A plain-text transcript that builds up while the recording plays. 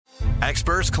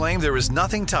Experts claim there is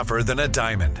nothing tougher than a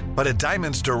diamond. But at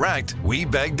Diamonds Direct, we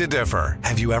beg to differ.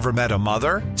 Have you ever met a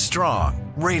mother? Strong,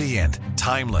 radiant,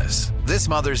 timeless. This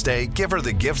Mother's Day, give her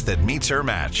the gift that meets her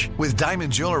match. With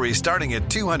diamond jewelry starting at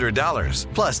 $200.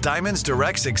 Plus Diamonds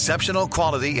Direct's exceptional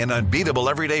quality and unbeatable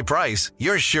everyday price,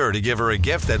 you're sure to give her a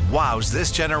gift that wows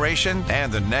this generation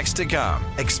and the next to come.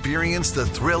 Experience the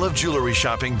thrill of jewelry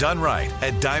shopping done right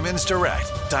at Diamonds Direct.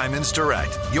 Diamonds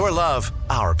Direct. Your love,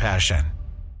 our passion.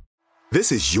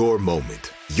 This is your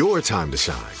moment, your time to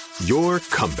shine, your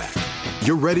comeback.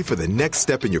 You're ready for the next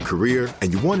step in your career,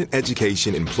 and you want an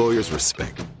education employers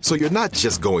respect. So you're not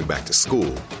just going back to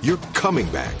school, you're coming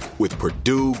back with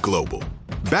Purdue Global.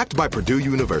 Backed by Purdue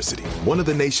University, one of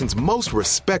the nation's most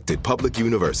respected public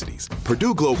universities,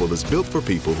 Purdue Global is built for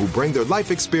people who bring their life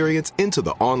experience into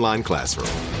the online classroom.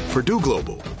 Purdue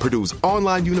Global, Purdue's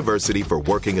online university for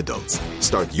working adults.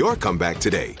 Start your comeback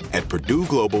today at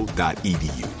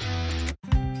purdueglobal.edu.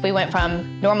 We went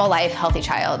from normal life, healthy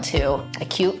child to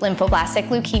acute lymphoblastic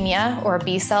leukemia, or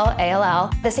B-cell ALL.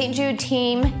 The St. Jude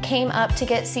team came up to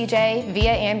get CJ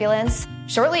via ambulance.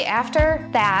 Shortly after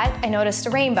that, I noticed a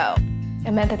rainbow.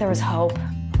 It meant that there was hope.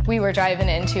 We were driving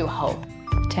into hope.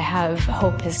 To have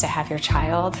hope is to have your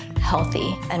child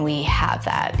healthy, and we have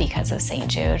that because of St.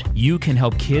 Jude. You can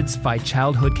help kids fight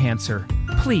childhood cancer.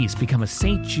 Please become a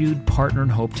St. Jude Partner in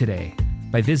Hope today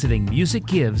by visiting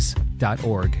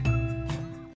musicgives.org.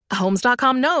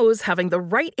 Homes.com knows having the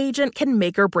right agent can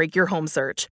make or break your home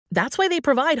search. That's why they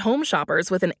provide home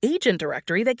shoppers with an agent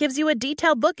directory that gives you a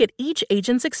detailed look at each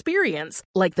agent's experience,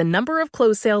 like the number of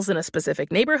closed sales in a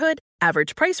specific neighborhood,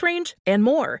 average price range, and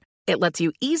more. It lets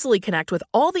you easily connect with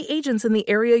all the agents in the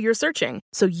area you're searching,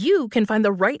 so you can find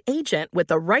the right agent with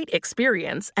the right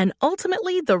experience and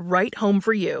ultimately the right home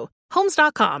for you.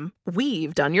 Homes.com.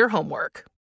 We've done your homework.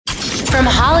 From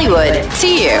Hollywood to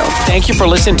you. Thank you for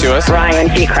listening to us. Ryan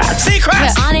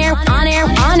Seacrest.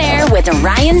 On air with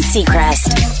Ryan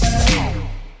Seacrest.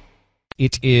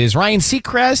 It is Ryan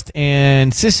Seacrest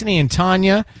and Sissany and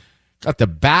Tanya. Got the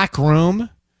back room.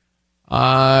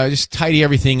 Just tidy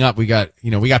everything up. We got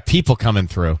people coming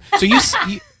through. So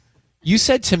you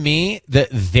said to me that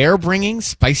they're bringing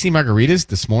spicy margaritas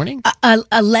this morning?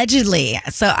 Allegedly.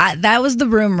 So that was the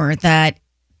rumor, that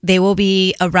they will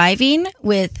be arriving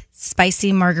with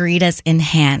spicy margaritas in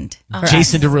hand.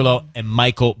 Jason Derulo and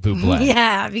Michael Bublé.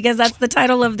 Yeah, because that's the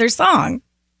title of their song.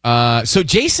 So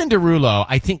Jason Derulo,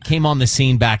 I think, came on the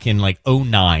scene back in like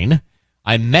 2009.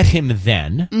 I met him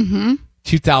then,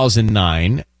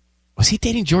 2009. Was he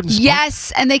dating Jordan Sparks?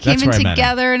 Yes, and they came in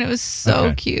together, and it was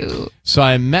so cute. So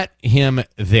I met him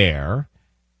there.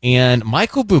 And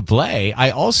Michael Bublé,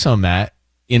 I also met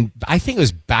I think it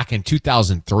was back in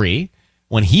 2003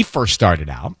 when he first started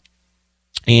out.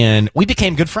 And we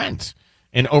became good friends.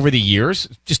 And over the years,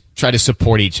 just try to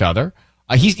support each other.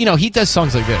 He does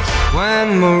songs like this.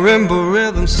 When marimba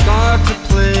rhythms start to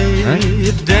play, right?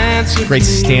 Dance with great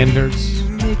standards.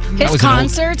 His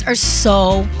concerts are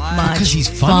so much because he's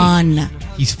funny. fun.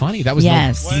 He's funny. That was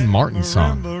the Dean Martin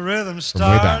song from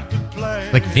way back.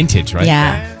 Like vintage, right?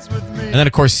 Yeah. And then,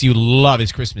 of course, you love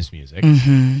his Christmas music.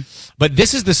 Mm-hmm. But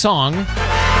this is the song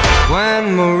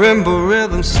when marimba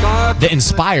rhythms start that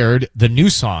inspired the new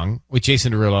song with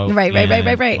Jason Derulo right.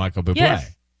 Michael Bublé.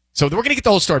 Yes. So we're going to get the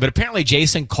whole story, but apparently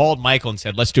Jason called Michael and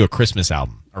said, let's do a Christmas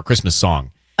album or Christmas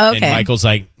song. Okay. And Michael's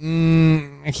like,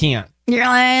 I can't. You're like,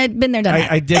 I've been there, done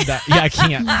that. I did that. Yeah, I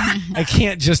can't. I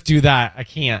can't just do that. I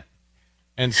can't.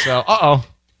 And so, oh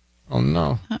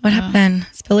no. What happened?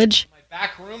 Spillage? My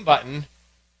back room button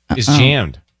is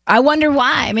jammed. I wonder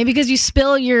why. Maybe because you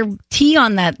spill your tea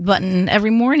on that button every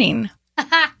morning.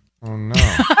 Oh no.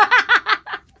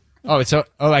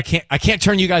 I can't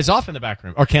turn you guys off in the back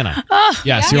room. Or can I? Oh,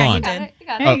 yes, you're on. You got it.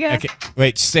 There you go. Okay.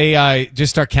 Wait, just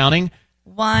start counting.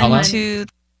 1, 2.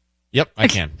 Yep, I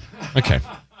can. Okay.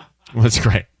 Well, that's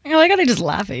great. You're like, I gotta just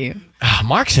laugh at you.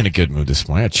 Mark's in a good mood this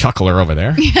morning. A chuckler over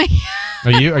there.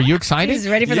 Are you excited? He's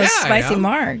ready for those spicy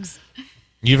margs.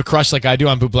 You have a crush like I do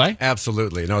on Bublé?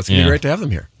 Absolutely. No, it's going to be great to have them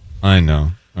here. I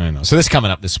know. So this is coming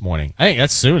up this morning. I think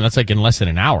that's soon. That's like in less than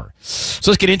an hour.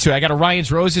 So let's get into it. I got a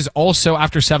Ryan's Roses also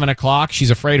after 7 o'clock. She's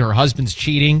afraid her husband's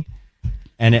cheating,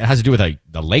 and it has to do with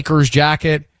the Lakers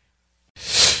jacket.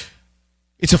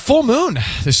 It's a full moon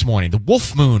this morning, the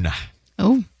wolf moon.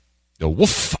 Oh. The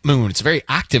wolf moon. It's a very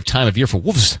active time of year for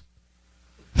wolves.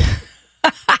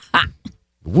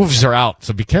 Wolves are out,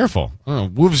 so be careful.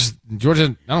 Wolves,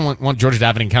 Georgia. I don't want Georgia to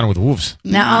have an encounter with wolves.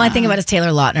 Now all I think about is Taylor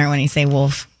Lautner when you say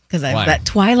wolf, because that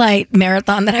Twilight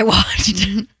marathon that I watched.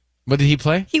 What did he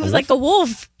play? He was like a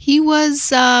wolf. He was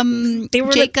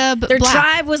Jacob. Their Black.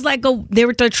 tribe was like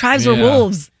their tribes were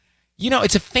wolves.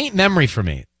 It's a faint memory for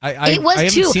me. It was I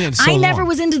haven't too. seen it in so I never long.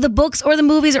 was into the books or the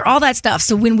movies or all that stuff.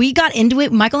 So when we got into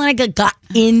it, Michael and I got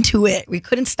into it. We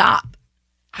couldn't stop.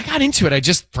 I got into it. I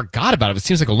just forgot about it. It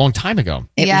seems like a long time ago.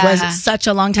 It was such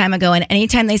a long time ago. And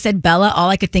anytime they said Bella, all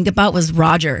I could think about was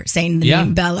Roger saying the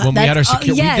name Bella. When we had our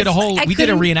yes, we did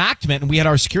a reenactment, and we had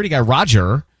our security guy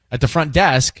Roger at the front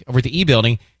desk over at the E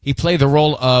building. He played the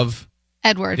role of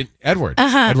Edward. Edward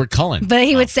Cullen. But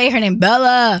he would say her name,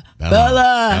 Bella.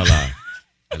 I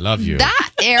love you. That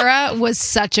era was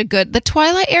such a good. The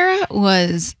Twilight era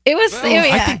was. It was.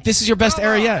 I think this is your best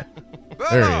era yet.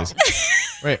 There he is.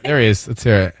 Right, there he is. Let's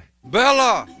hear it.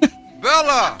 Bella!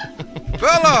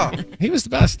 He was the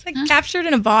best. Like captured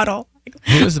in a bottle.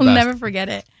 He was the I'll best. never forget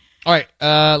it. All right,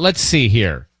 let's see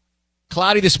here.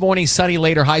 Cloudy this morning, sunny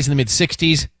later, highs in the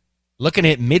mid-60s. Looking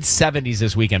at mid-70s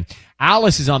this weekend.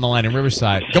 Alice is on the line in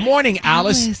Riverside. Good morning,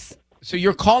 Alice. So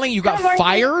you're calling, you got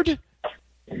fired?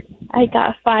 I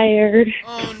got fired.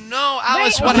 Oh, no,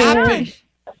 Alice, what happened?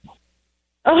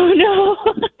 Oh, no.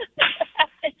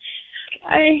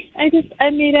 I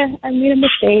made a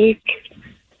mistake.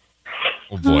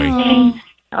 Oh, boy.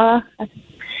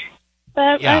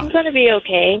 But Yeah. I'm going to be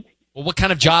okay. Well, what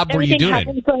kind of job were you Everything doing?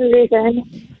 happens for a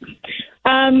reason.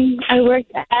 I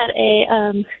worked at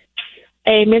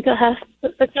a mental health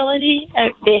facility.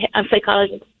 I'm a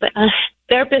psychologist, but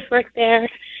therapists work there,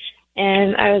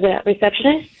 and I was a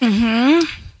receptionist. Mm-hmm.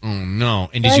 Oh, no.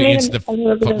 And did you answer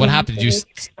what happened? Did you?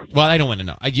 Well, I don't want to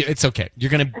know. It's okay.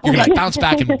 You're gonna bounce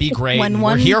back and be great.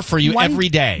 We're here for you every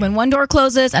day. When one door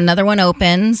closes, another one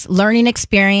opens. Learning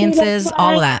experiences,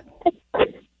 all of that.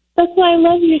 That's why I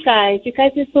love you guys. You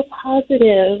guys are so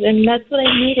positive, and that's what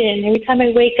I needed. And every time I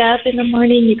wake up in the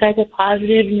morning, you guys are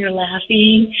positive and you're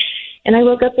laughing. And I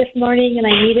woke up this morning and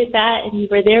I needed that, and you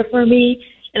were there for me.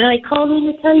 And I called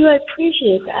in to tell you I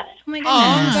appreciate that. Oh, my goodness.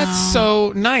 Oh, that's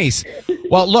so nice.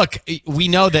 Well, look, we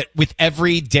know that with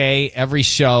every day, every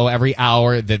show, every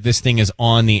hour that this thing is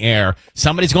on the air,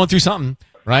 somebody's going through something,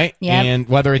 right? Yep. And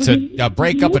whether it's a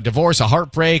breakup, a divorce, a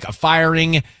heartbreak, a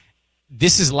firing,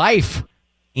 this is life.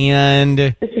 And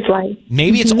this is life.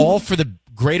 Maybe it's all for the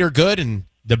greater good and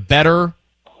the better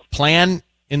plan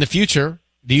in the future.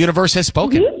 The universe has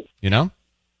spoken, you know?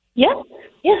 Yes.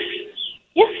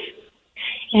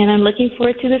 And I'm looking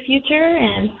forward to the future,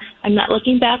 and I'm not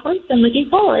looking backwards. I'm looking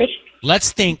forward.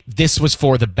 Let's think this was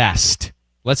for the best.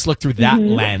 Let's look through that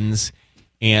lens.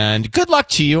 And good luck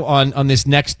to you on this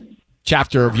next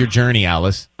chapter of your journey,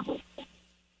 Alice.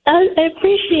 I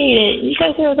appreciate it. You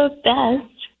guys are the best.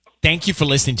 Thank you for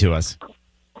listening to us.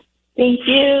 Thank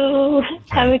you.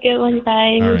 Have a good one,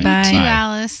 guys. All right. Bye, Bye.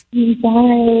 Alice.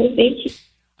 Bye. Thank you.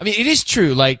 I mean, it is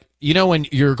true. Like, when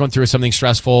you're going through something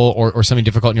stressful or something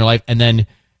difficult in your life, and then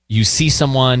you see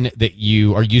someone that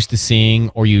you are used to seeing,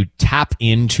 or you tap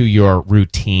into your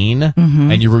routine,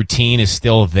 and your routine is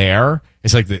still there.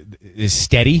 It's like it's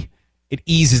steady. It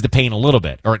eases the pain a little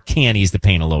bit, or it can ease the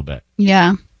pain a little bit.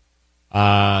 Yeah.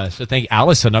 So thank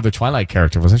Alice, another Twilight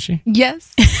character, wasn't she?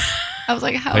 Yes. I was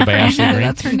like, how Played by Ashley Green.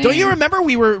 that's her name. Don't you remember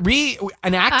we were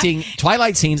reenacting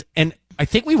Twilight scenes, and I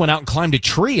think we went out and climbed a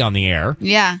tree on the air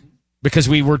Yeah. because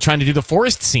we were trying to do the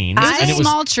forest scenes. It was and a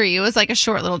small tree. It was like a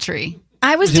short little tree.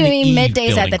 I was It was in the doing Eve middays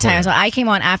at building, the time, Claire. so I came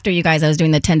on after you guys. I was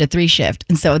doing the 10 to 3 shift,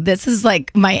 and so this is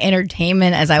like my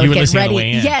entertainment as I You would were get listening on ready. the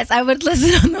way in. Yes, I would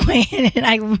listen on the way in, and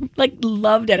I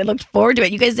loved it. I looked forward to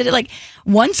it. You guys did it like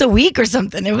once a week or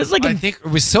something. It was like I think it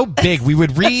was so big. We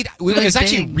would read. It was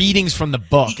actually readings from the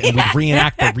book, and we'd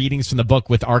reenact the readings from the book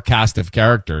with our cast of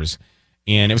characters,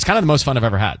 and it was kind of the most fun I've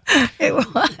ever had. It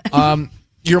was.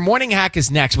 Your morning hack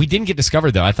is next. We didn't get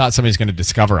discovered though. I thought somebody was going to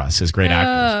discover us as great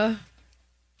actors.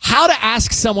 How to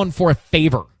ask someone for a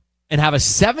favor and have a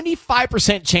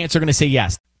 75% chance they're going to say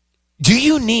yes. Do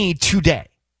you need today?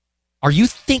 Are you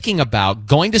thinking about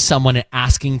going to someone and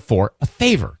asking for a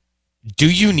favor?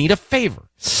 Do you need a favor?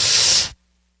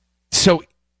 So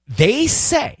they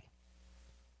say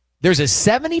there's a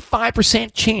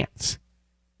 75% chance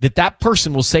that that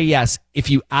person will say yes if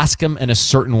you ask them in a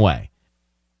certain way.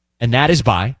 And that is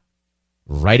by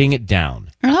writing it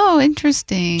down. Oh,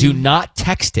 interesting. Do not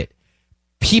text it.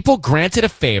 People granted a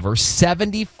favor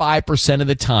 75% of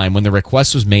the time when the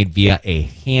request was made via a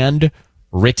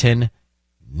handwritten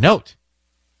note.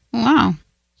 Wow.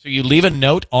 So you leave a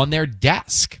note on their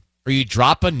desk or you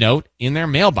drop a note in their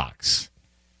mailbox.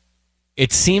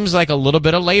 It seems like a little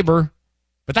bit of labor,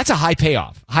 but that's a high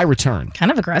payoff, high return.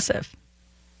 Kind of aggressive.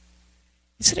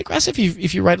 Is it aggressive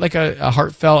if you write like a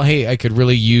heartfelt, hey, I could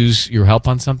really use your help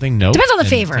on something? No. Depends on the and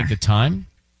favor. Take the time.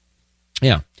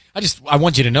 Yeah. I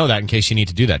want you to know that in case you need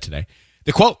to do that today.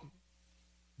 The quote,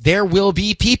 there will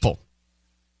be people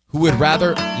who would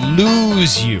rather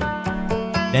lose you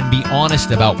than be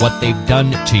honest about what they've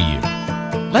done to you.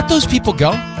 Let those people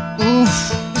go. Oof.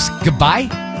 Just goodbye.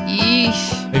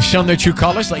 Yeesh. They've shown their true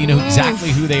colors, let you know exactly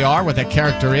who they are, what that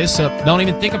character is, so don't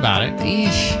even think about it.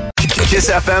 Yeesh. Kiss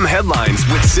FM headlines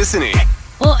with Sissany.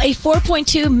 Well, a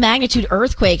 4.2 magnitude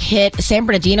earthquake hit San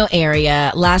Bernardino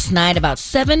area last night about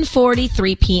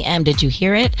 7:43 p.m. Did you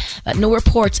hear it? But no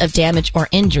reports of damage or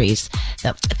injuries.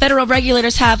 The federal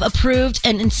regulators have approved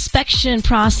an inspection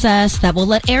process that will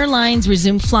let airlines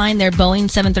resume flying their Boeing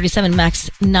 737 MAX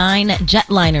 9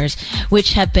 jetliners,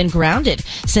 which have been grounded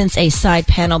since a side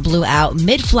panel blew out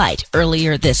mid-flight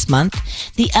earlier this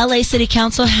month. The LA City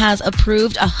Council has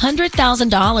approved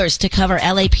 $100,000 to cover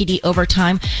LAPD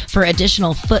overtime for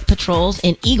additional foot patrols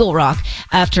in Eagle Rock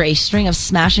after a string of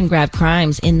smash and grab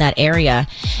crimes in that area.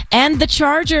 And the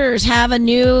Chargers have a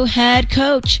new head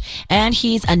coach, and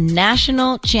he's a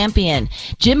national champion.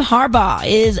 Jim Harbaugh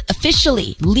is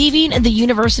officially leaving the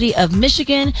University of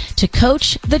Michigan to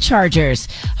coach the Chargers.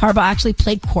 Harbaugh actually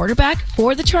played quarterback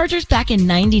for the Chargers back in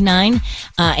 99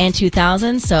 and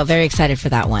 2000, so very excited for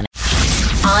that one.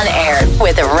 On air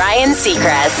with Ryan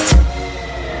Seacrest.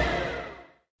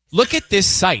 Look at this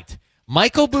sight.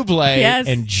 Michael Bublé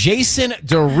and Jason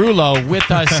Derulo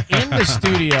with us in the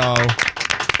studio.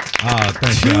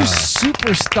 Two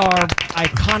superstar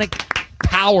iconic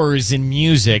powers in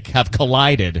music have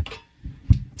collided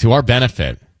to our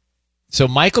benefit. So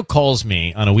Michael calls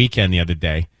me on a weekend the other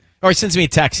day, or he sends me a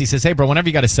text. He says, "Hey, bro, whenever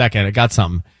you got a second, I got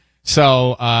something."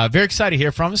 So very excited to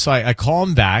hear from him. So I call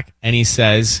him back, and he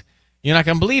says, "You're not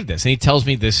going to believe this." And he tells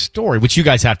me this story, which you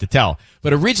guys have to tell.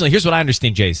 But originally, here's what I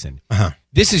understand, Jason.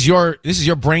 This is your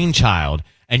brainchild,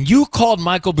 and you called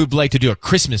Michael Bublé to do a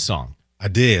Christmas song. I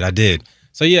did.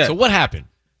 So yeah. So what happened?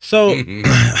 So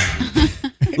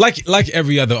like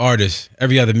every other artist,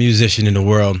 every other musician in the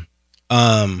world,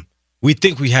 we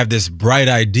think we have this bright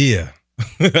idea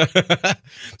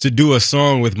to do a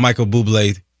song with Michael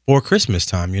Bublé for Christmas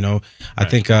time. You know, I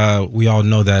think we all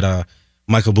know that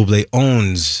Michael Bublé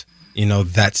owns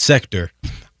that sector.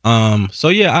 So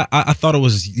yeah, I thought it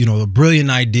was, a brilliant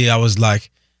idea. I was like,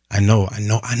 I know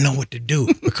what to do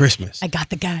for Christmas. I got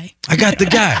the guy.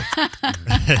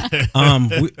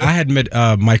 I had met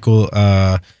Michael,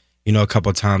 a couple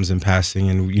of times in passing,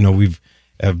 and we've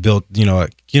built,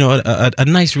 a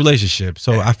nice relationship.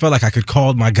 So I felt like I could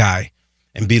call my guy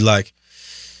and be like,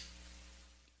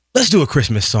 let's do a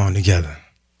Christmas song together.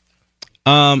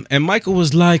 And Michael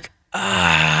was like,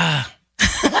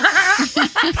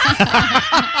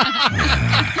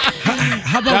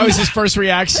 that was his first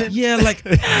reaction? Yeah, like,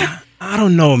 I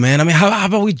don't know, man. I mean, how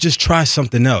about we just try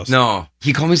something else? No.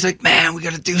 He called me, he's like, man, we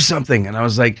got to do something. And I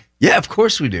was like, yeah, of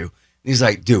course we do. And he's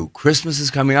like, dude, Christmas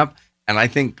is coming up. And I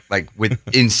think, like,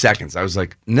 within seconds, I was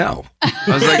like, no. I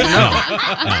was like, no.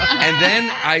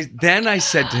 And then I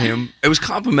said to him, it was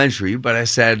complimentary, but I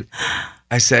said,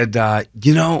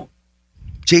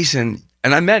 Jason,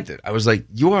 and I meant it. I was like,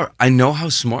 I know how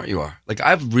smart you are. Like,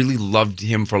 I've really loved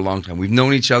him for a long time. We've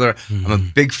known each other. Mm-hmm. I'm a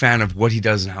big fan of what he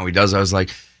does and how he does. I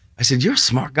said, you're a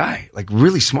smart guy, like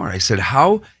really smart. I said,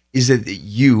 how is it that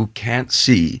you can't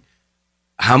see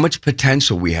how much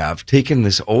potential we have taking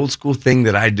this old school thing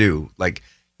that I do? Like,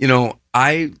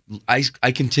 I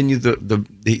continue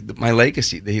my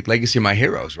legacy, the legacy of my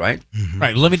heroes, right? Mm-hmm.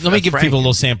 Right. Let me give people a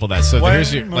little sample of that. So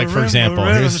here's for example,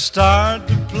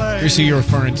 here's who you're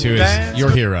referring to as your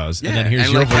heroes, and then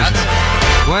here's your version.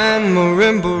 When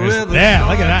marimba rhythm. Yeah,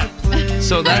 look at that.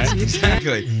 So that's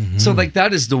exactly. Mm-hmm. So like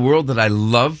that is the world that I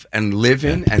love and live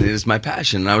in, and it is my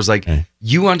passion. And I was like,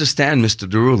 you understand, Mr.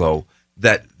 Derulo,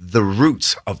 that the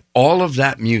roots of all of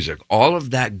that music, all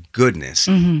of that goodness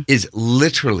is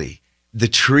literally the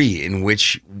tree in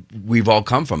which we've all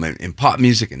come from, in pop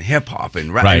music and hip hop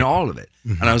and rap and all of it.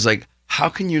 Mm-hmm. And I was like, how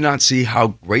can you not see how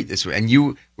great this was? And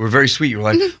you were very sweet. You were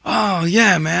like, oh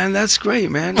yeah, man, that's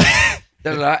great, man.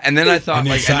 And then I thought, and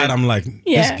inside, I'm like,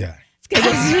 this guy.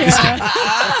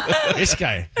 This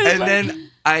guy. And then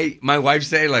my wife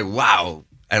said, like, wow.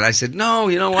 And I said, no,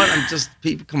 you know what?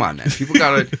 People, come on, man. People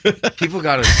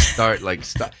gotta start.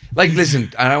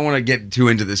 Listen, I don't want to get too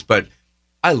into this, but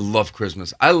I love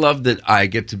Christmas. I love that I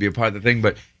get to be a part of the thing,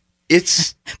 but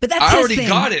that's I already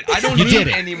got it. I don't need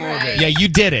any more of it. Yeah, you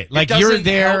did it. Like, you're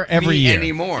there every year.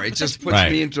 Anymore. It just puts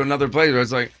me into another place where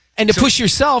it's like. And to push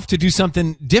yourself to do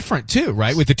something different too,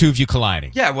 right? With the two of you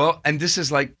colliding. Yeah, well, and this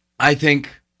is like, I think,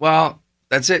 well,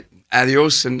 that's it.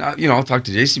 Adios, and I'll talk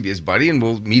to Jason, be his buddy, and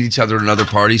we'll meet each other at another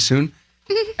party soon.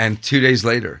 And 2 days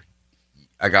later,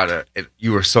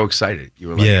 you were so excited. You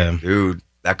were like, dude,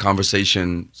 that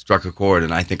conversation struck a chord,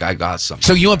 and I think I got something.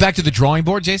 So you went back to the drawing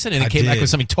board, Jason, and it came back with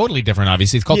something totally different.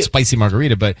 Obviously, it's called Spicy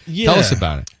Margarita. But tell us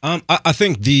about it. I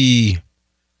think the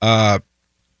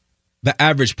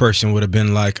average person would have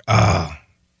been like,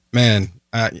 man,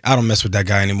 I don't mess with that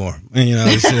guy anymore. You know,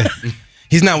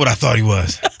 he's not what I thought he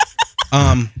was.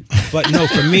 But no,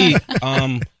 for me,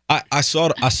 I saw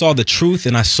the truth,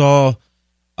 and I saw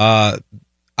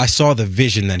the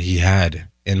vision that he had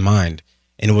in mind,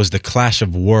 and it was the Clash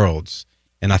of Worlds,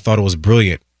 and I thought it was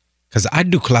brilliant because I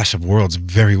do Clash of Worlds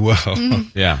very well.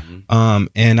 Yeah.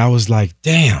 And I was like,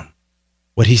 damn,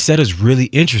 what he said is really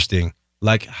interesting.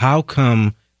 Like, how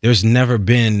come there's never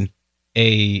been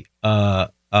a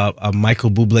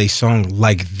Michael Bublé song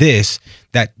like this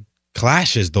that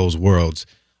clashes those worlds?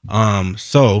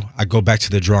 So I go back to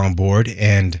the drawing board,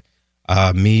 and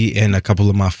me and a couple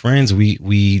of my friends,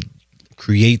 we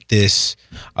create this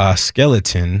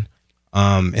skeleton,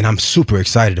 and I'm super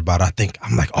excited about it.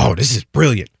 I'm like, oh, this is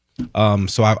brilliant.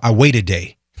 So I wait a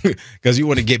day because you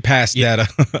want to get past that.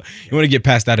 You want to get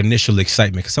past that initial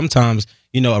excitement. Because sometimes,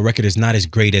 a record is not as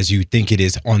great as you think it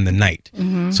is on the night.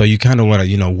 Mm-hmm. So you kind of want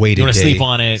to, wait a day. You want to sleep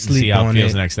on it and see how it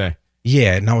feels the next day.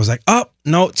 Yeah, and I was like, oh,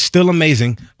 no, it's still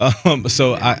amazing.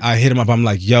 So I hit him up. I'm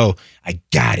like, yo, I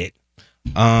got it.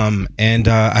 And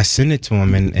I sent it to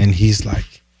him, and he's like,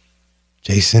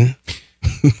 Jason.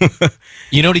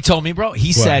 You know what he told me, bro?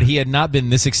 He said he had not been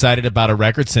this excited about a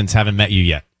record since Haven't Met You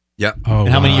Yet. Yeah. Oh, and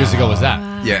how many years ago was that?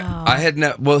 Wow. Yeah, I had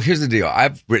well, here's the deal.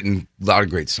 I've written a lot of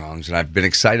great songs, and I've been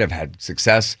excited. I've had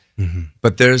success. Mm-hmm.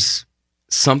 But there's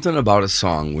something about a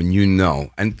song when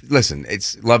and listen,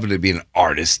 it's lovely to be an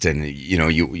artist, and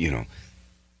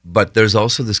but there's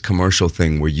also this commercial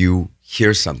thing where you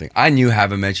hear something. I knew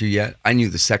Haven't Met You Yet. I knew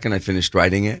the second I finished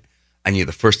writing it. I knew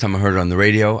the first time I heard it on the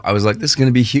radio, I was like, this is going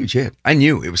to be a huge hit. I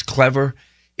knew it was clever.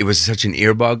 It was such an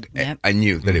earbug. Yep. I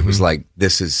knew that it was like,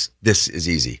 this is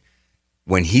easy.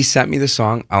 When he sent me the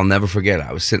song, I'll never forget it.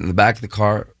 I was sitting in the back of the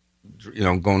car,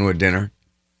 going to a dinner,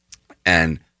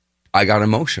 and I got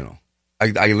emotional.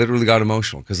 I literally got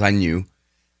emotional because I knew,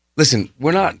 listen,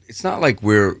 it's not like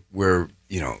we're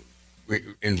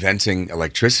inventing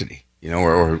electricity,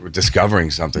 or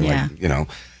discovering something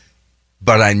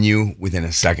but I knew within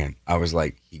a second, I was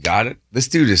like, he got it. This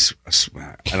dude is,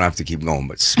 I don't have to keep going,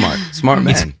 but smart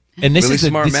man. And this really is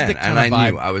smart man. And I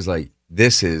knew, I was like,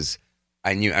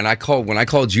 I knew, and when I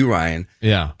called you, Ryan,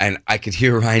 and I could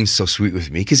hear Ryan so sweet with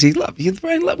me because we love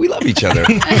each other.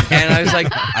 And I was like,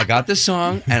 I got this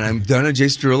song, and I'm done with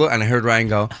Jason Derulo, and I heard Ryan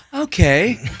go,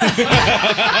 okay.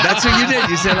 That's what you did.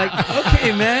 You said like,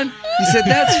 okay, man. You said,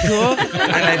 that's cool.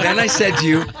 And then I said to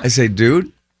you,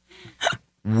 dude,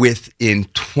 within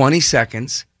 20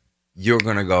 seconds, you're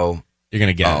going to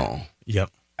get it. Yep.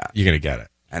 You're going to get it.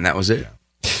 And that was it.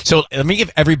 So let me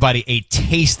give everybody a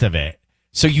taste of it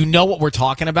so you know what we're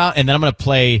talking about. And then I'm going to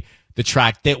play the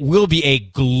track that will be a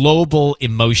global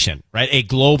emotion, right? A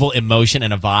global emotion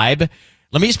and a vibe.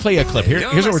 Let me just play a clip. Here's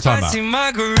what we're talking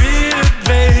about. Margarita,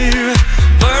 babe.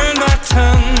 Burn my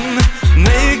tongue,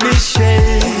 make me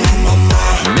shake.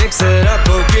 Mix it up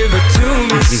or give it to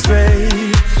me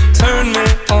straight. Turn me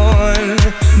on,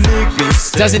 make me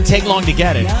stay. Doesn't take long to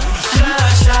get it. I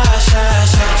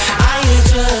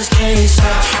just can't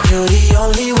stop. You're the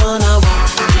only one I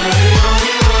want.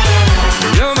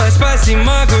 You're my spicy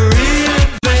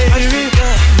margarita, baby.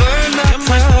 Burn my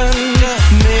tongue,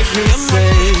 make me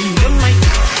say.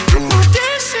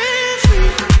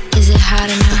 Is it hot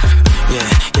enough?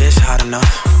 Yeah, it's hot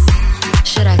enough.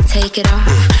 Should I take it off?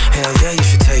 Hell yeah, you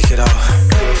should take it off.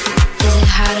 Is it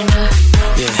hot enough?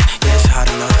 Yeah, it's hot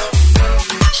enough.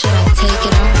 Should I take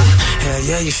it off? Hell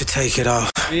yeah, you should take it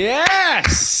off.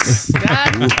 Yes!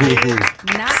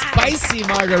 Nice. Spicy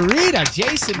Margarita.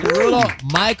 Jason Derulo,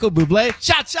 Michael Bublé.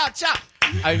 Shot.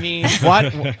 I mean,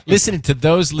 what? Listening to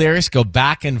those lyrics go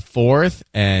back and forth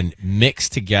and mix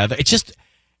together.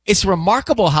 It's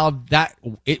remarkable how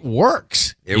it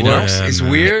works. It works. Yeah, it's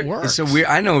man. weird. It works. It's so weird.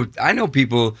 I know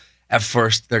people at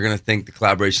first they're gonna think the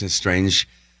collaboration is strange.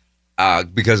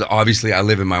 Because obviously I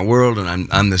live in my world, and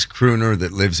I'm this crooner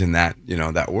that lives in that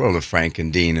that world of Frank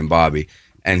and Dean and Bobby,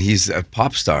 and he's a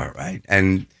pop star, right?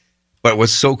 But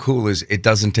what's so cool is it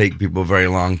doesn't take people very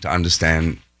long to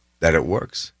understand that it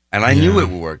works, and I knew it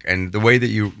would work, and the way that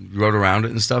you wrote around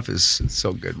it and stuff is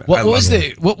so good, man. What was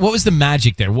the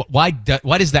magic there? Why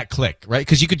does that click, right?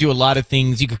 Because you could do a lot of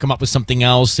things, you could come up with something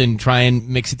else and try and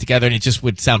mix it together, and it just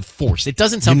would sound forced. It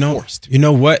doesn't sound forced. You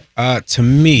know what? To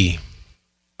me.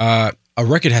 A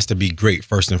record has to be great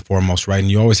first and foremost, right? And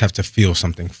you always have to feel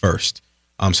something first.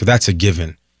 So that's a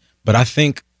given. But I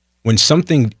think when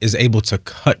something is able to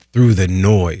cut through the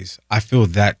noise, I feel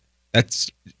that that's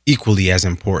equally as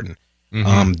important.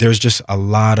 Mhm. There's just a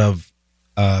lot of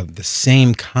the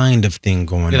same kind of thing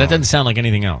going on. Yeah, that doesn't sound like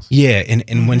anything else. Yeah,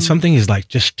 and when something is like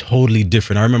just totally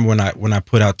different, I remember when I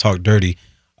put out Talk Dirty,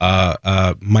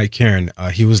 Mike Karen,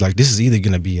 he was like, "This is either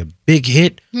gonna be a big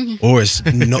hit or it's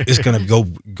gonna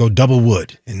go double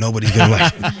wood and nobody's gonna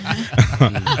like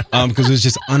it," because it's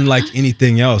just unlike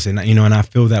anything else. And and I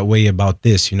feel that way about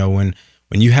this.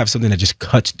 When you have something that just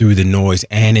cuts through the noise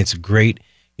and it's great,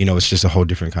 it's just a whole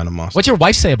different kind of monster. What's your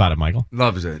wife say about it, Michael?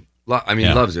 Loves it.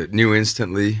 Yeah. Loves it. Knew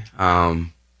instantly.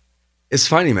 It's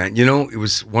funny, man. It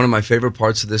was one of my favorite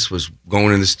parts of this was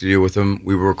going in the studio with him.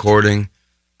 We were recording.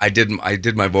 I did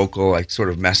my vocal. I sort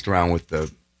of messed around with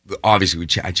obviously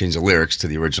I changed the lyrics to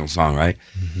the original song, right?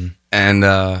 Mm-hmm. And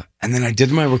then I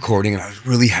did my recording, and I was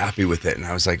really happy with it. And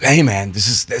I was like, "Hey, man,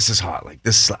 this is hot. Like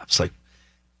this slaps." Like,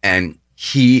 and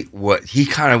he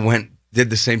kind of did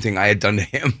the same thing I had done to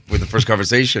him with the first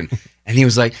conversation, and he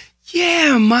was like,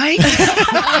 "Yeah, Mike."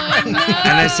 And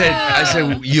I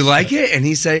said, "You like it?" And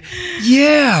he said,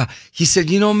 "Yeah." He said,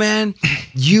 "Man,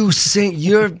 you sing.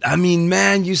 You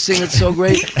sing it so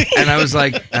great." And I was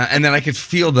like, and then I could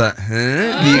feel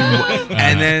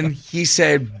and then he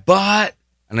said, "But,"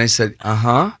 and I said,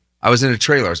 "Uh-huh." I was in a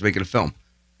trailer. I was making a film,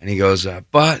 and he goes,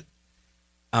 "But,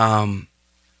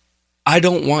 I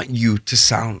don't want you to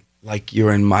sound like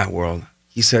you're in my world."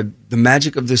 He said, "The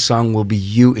magic of this song will be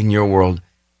you in your world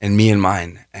and me in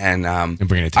mine." And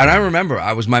I remember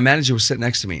my manager was sitting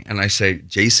next to me, and I said,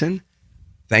 "Jason,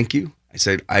 thank you." I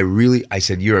said,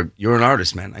 "You're an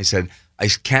artist, man." I said, "I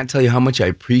can't tell you how much I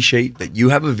appreciate that you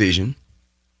have a vision,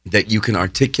 that you can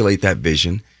articulate that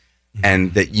vision,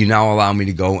 and that you now allow me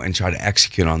to go and try to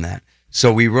execute on that."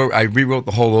 So I rewrote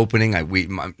the whole opening.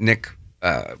 Nick,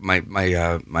 my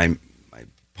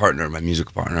partner, my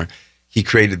musical partner, he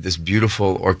created this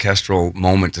beautiful orchestral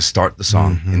moment to start the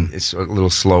song, and it's a little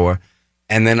slower.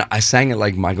 And then I sang it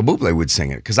like Michael Bublé would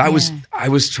sing it, because I was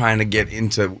trying to get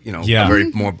into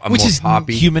Which more is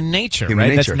poppy human nature,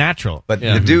 right? That's natural. But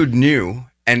the dude knew,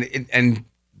 and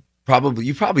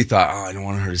you probably thought, "Oh, I don't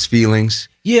want to hurt his feelings."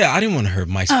 Yeah, I didn't want to hurt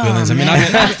Mike's feelings. I mean,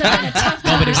 I've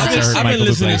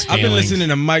been listening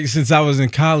to Mike since I was in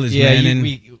college, man. And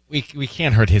we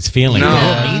can't hurt his feelings.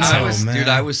 Dude,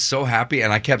 I was so happy,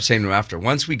 and I kept saying to him after.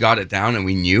 Once we got it down and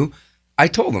we knew, I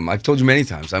told him. I've told you many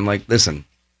times. I'm like, "Listen,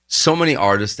 so many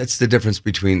artists. That's the difference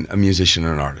between a musician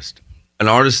and an artist. An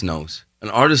artist knows. An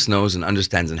artist knows and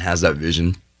understands and has that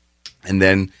vision, and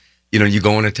then." You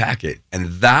go and attack it.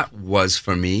 And that was,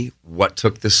 for me, what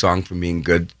took this song from being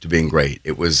good to being great.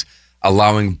 It was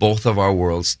allowing both of our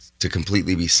worlds to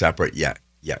completely be separate, yet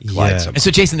collide somehow. And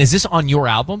so, Jason, is this on your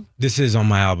album? This is on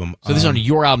my album. So this is on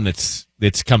your album that's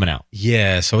coming out?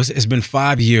 Yeah, so it's been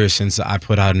 5 years since I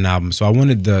put out an album. So I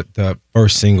wanted the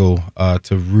first single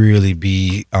to really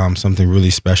be something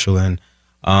really special. And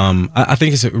I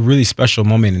think it's a really special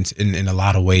moment in a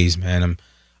lot of ways, man.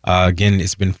 Again,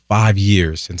 it's been 5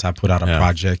 years since I put out a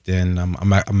project, and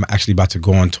I'm actually about to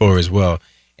go on tour as well.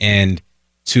 And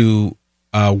to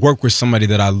work with somebody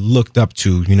that I looked up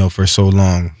to, for so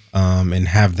long, and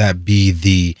have that be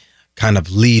the kind of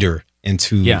leader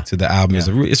to the album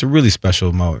it's a really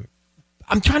special moment.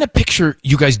 I'm trying to picture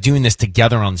you guys doing this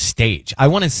together on stage. I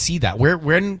want to see that.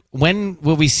 When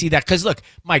will we see that? Because look,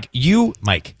 Mike,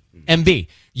 MB,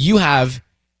 you have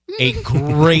a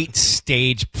great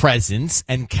stage presence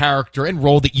and character and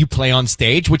role that you play on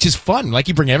stage, which is fun. Like,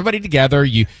 you bring everybody together.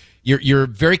 You're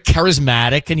very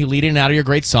charismatic, and you lead in and out of your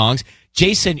great songs.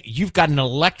 Jason, you've got an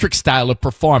electric style of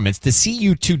performance. To see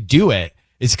you two do it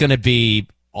is going to be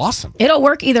awesome. It'll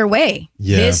work either way.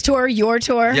 Yeah. His tour, your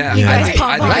tour. Yeah, you guys pop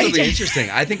I think on. it'll be interesting.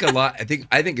 I think a lot. I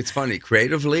think it's funny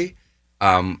creatively.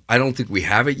 I don't think we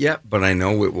have it yet, but I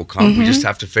know it will come. We just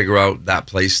have to figure out that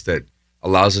place that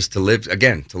allows us to live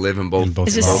in both.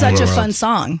 This is such a fun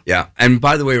song. Yeah, and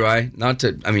by the way, Rye,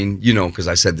 because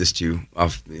I said this to you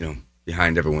off,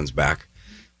 behind everyone's back,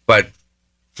 but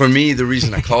for me, the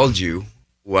reason I called you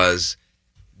was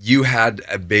you had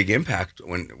a big impact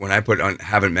when I put on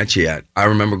Haven't Met You Yet. I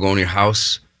remember going to your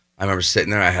house. I remember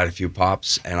sitting there. I had a few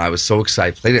pops, and I was so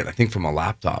excited. Played it, I think, from a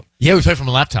laptop. Yeah, we played from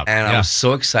a laptop. And I was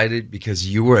so excited because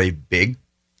you were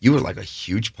like a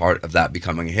huge part of that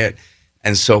becoming a hit.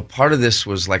 And so part of this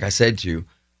was, like I said to you,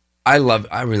 I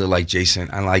really like Jason.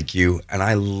 I like you. And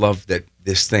I love that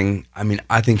this thing,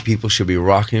 I think people should be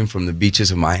rocking from the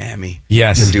beaches of Miami to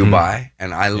Dubai.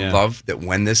 And I love that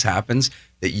when this happens,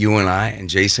 that you and I and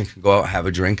Jason can go out, have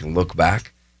a drink, and look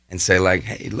back and say, like,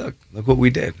 "Hey, look what we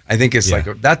did." I think it's like,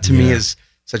 that to me is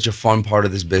such a fun part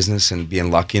of this business, and being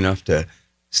lucky enough to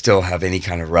still have any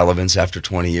kind of relevance after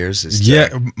 20 years?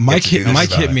 Mike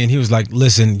hit me and he was like,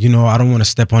 "Listen, I don't want to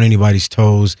step on anybody's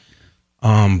toes,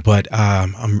 but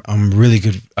I'm really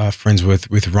good friends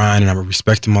with Ryan and I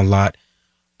respect him a lot.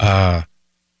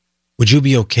 Would you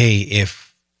be okay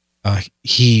if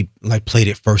he played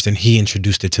it first and he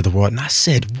introduced it to the world?" And I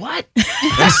said, "What?"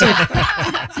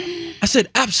 I said,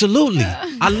 "Absolutely.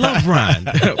 I love Ryan,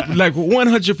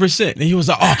 100%." And he was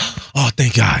like, "Oh,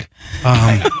 thank God."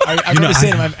 I remember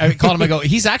saying to him, I called him. I go,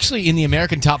 "He's actually in the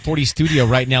American Top 40 studio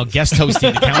right now, guest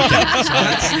hosting the countdown." So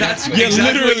that's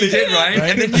exactly what you did, Ryan.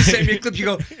 And then you sent me a clip. You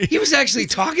go, "He was actually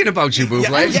talking about you,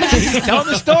 Bublé." Yeah, he's telling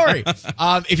the story.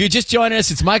 If you're just joining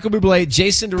us, it's Michael Bublé,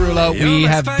 Jason Derulo. We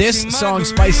have this song,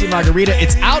 "Spicy Margarita."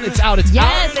 It's out. It's out.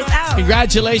 Yes, it's out.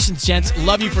 Congratulations, gents.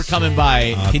 Love you for coming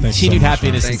by. Continued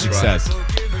happiness and success.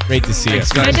 Great to see you.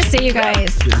 Good to see you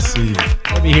guys. Good to see you.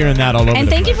 I'll be hearing that all over. And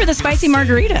the thank place. you for the spicy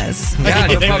margaritas. Yeah,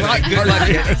 no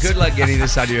problem. Good luck getting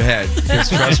this out of your head.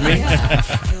 Just trust me.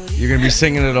 You're going to be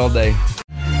singing it all day.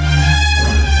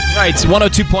 Right, it's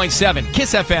 102.7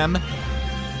 Kiss FM.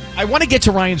 I want to get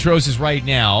to Ryan's Roses right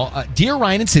now. Dear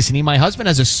Ryan and Sissany, my husband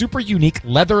has a super unique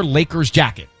leather Lakers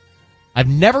jacket. I've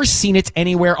never seen it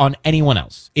anywhere on anyone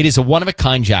else. It is a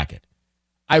one-of-a-kind jacket.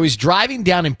 I was driving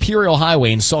down Imperial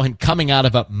Highway and saw him coming out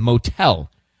of a motel.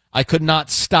 I could not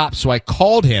stop, so I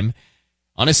called him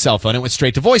on his cell phone and went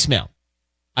straight to voicemail.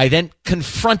 I then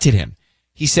confronted him.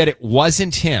 He said it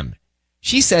wasn't him.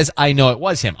 She says, I know it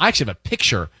was him. I actually have a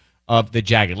picture of the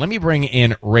jacket. Let me bring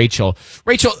in Rachel.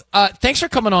 Rachel, thanks for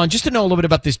coming on. Just to know a little bit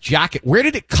about this jacket. Where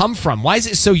did it come from? Why is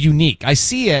it so unique? I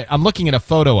see it. I'm looking at a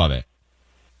photo of it.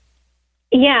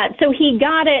 Yeah, so he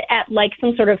got it at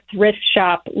some sort of thrift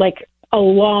shop a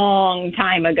long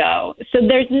time ago. So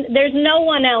there's no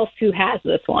one else who has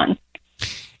this one.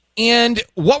 And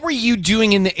what were you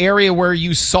doing in the area where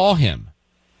you saw him?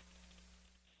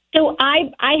 So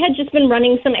I had just been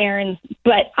running some errands,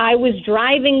 but I was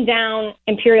driving down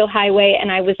Imperial Highway, and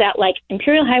I was at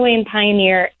Imperial Highway and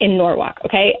Pioneer in Norwalk,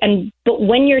 okay? But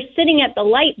when you're sitting at the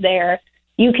light there,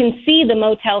 you can see the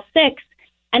Motel 6,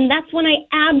 and that's when I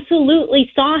absolutely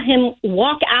saw him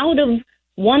walk out of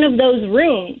one of those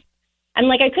rooms. And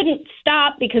I couldn't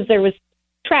stop because there was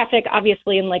traffic,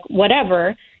 obviously, and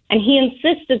whatever. And he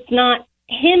insists it's not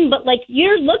him, but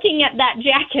you're looking at that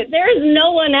jacket. There is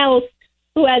no one else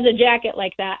who has a jacket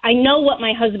like that. I know what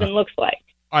my husband looks like.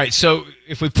 All right, so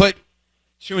if we put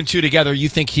two and two together, you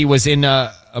think he was in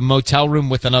a motel room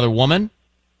with another woman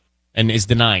and is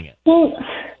denying it? Well,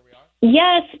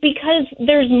 yes, because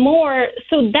there's more.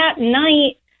 So that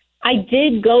night, I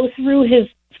did go through his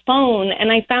phone and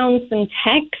I found some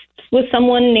texts with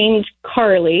someone named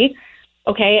Carly,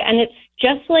 okay? And it's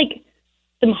just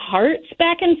some hearts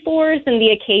back and forth and the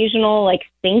occasional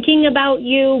thinking about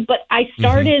you. But I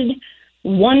started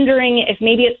wondering if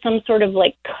maybe it's some sort of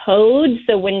code.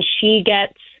 So when she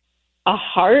gets a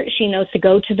heart, she knows to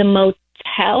go to the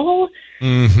motel.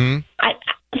 Mm-hmm.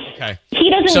 Okay. He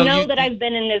doesn't know that I've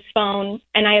been in his phone,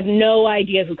 and I have no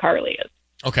idea who Carly is.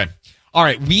 Okay. All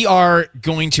right. We are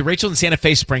going to Rachel in Santa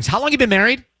Fe Springs. How long have you been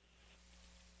married?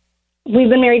 We've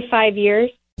been married 5 years.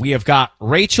 We have got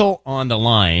Rachel on the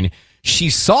line.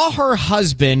 She saw her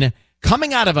husband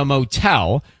coming out of a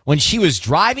motel when she was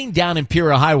driving down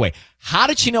Imperial Highway. How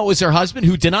did she know it was her husband,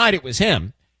 who denied it was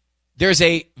him? There's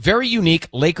a very unique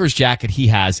Lakers jacket he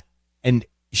has, and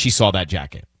she saw that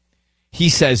jacket. He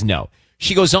says no.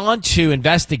 She goes on to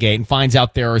investigate and finds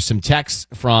out there are some texts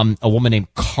from a woman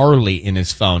named Carly in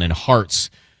his phone, and hearts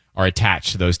are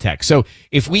attached to those texts. So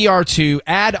if we are to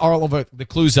add all of the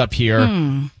clues up here,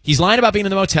 he's lying about being in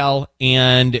the motel,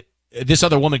 and this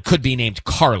other woman could be named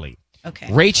Carly.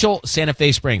 Okay. Rachel, Santa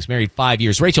Fe Springs, married 5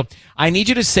 years. Rachel, I need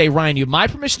you to say, Ryan, you have my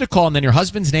permission to call, and then your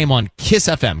husband's name on Kiss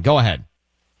FM. Go ahead.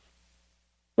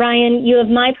 Ryan, you have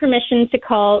my permission to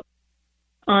call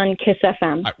on Kiss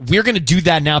FM. All right, we're going to do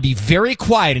that now. Be very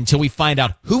quiet until we find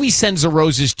out who he sends the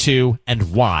roses to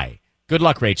and why. Good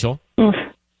luck, Rachel.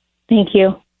 Thank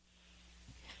you.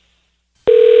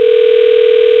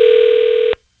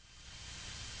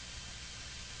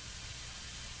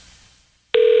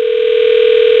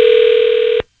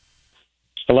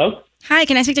 Hello? Hi,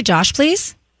 can I speak to Josh,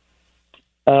 please?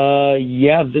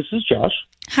 Yeah, this is Josh.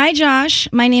 Hi, Josh.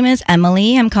 My name is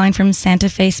Emily. I'm calling from Santa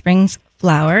Fe Springs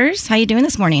Flowers. How you doing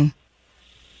this morning?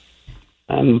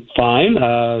 I'm fine.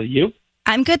 You?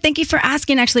 I'm good. Thank you for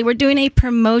asking. Actually, we're doing a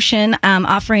promotion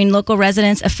offering local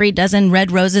residents a free dozen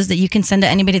red roses that you can send to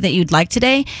anybody that you'd like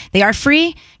today. They are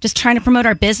free, just trying to promote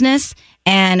our business.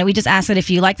 And we just ask that if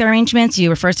you like the arrangements, you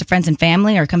refer us to friends and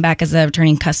family or come back as a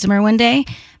returning customer one day.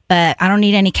 but I don't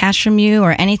need any cash from you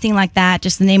or anything like that.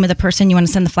 Just the name of the person you want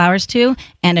to send the flowers to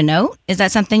and a note. Is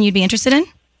that something you'd be interested in?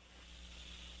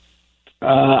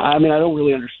 I mean, I don't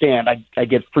really understand. I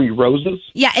get free roses.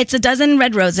 Yeah, it's a dozen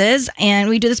red roses, and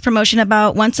we do this promotion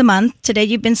about once a month. Today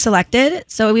you've been selected,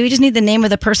 so we just need the name of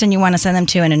the person you want to send them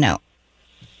to and a note.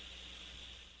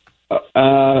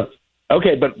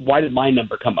 Okay, but why did my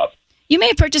number come up? You may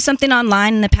have purchased something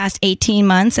online in the past 18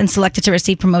 months and selected to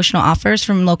receive promotional offers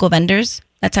from local vendors.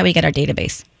 That's how we get our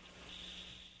database.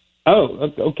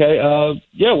 Oh, okay.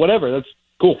 Yeah, whatever. That's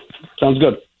cool. Sounds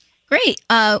good. Great.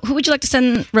 Who would you like to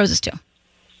send roses to?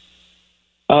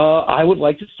 I would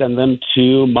like to send them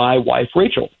to my wife,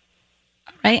 Rachel.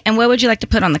 Right. And what would you like to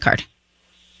put on the card?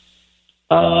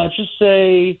 Just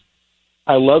say,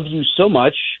 I love you so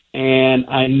much, and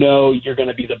I know you're going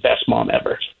to be the best mom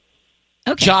ever.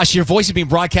 Okay. Josh, your voice is being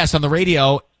broadcast on the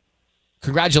radio.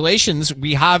 Congratulations.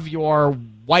 We have your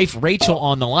wife, Rachel,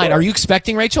 on the line. Are you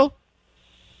expecting Rachel?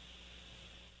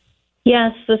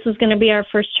 Yes, this is going to be our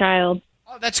first child.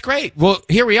 Oh, that's great. Well,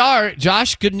 here we are,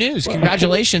 Josh. Good news.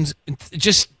 Congratulations.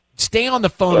 Just stay on the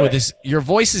phone with us. Your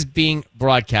voice is being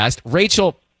broadcast.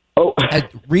 Rachel had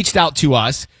reached out to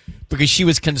us because she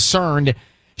was concerned.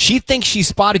 She thinks she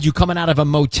spotted you coming out of a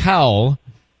motel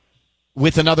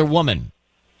with another woman.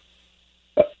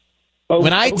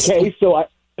 When I say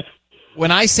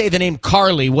the name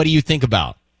Carly, what do you think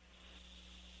about?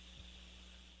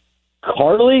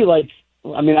 Carly? Like,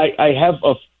 I mean, I have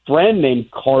a friend named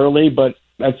Carly, but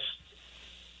that's,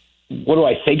 what do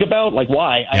I think about? Like,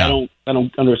 why? Yeah. I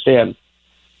don't understand.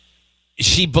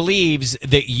 She believes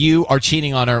that you are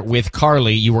cheating on her with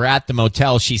Carly. You were at the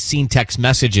motel. She's seen text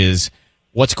messages.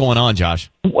 What's going on, Josh?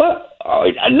 What?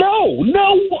 No.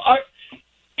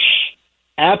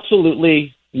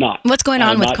 Absolutely not. What's going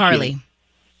on with Carly?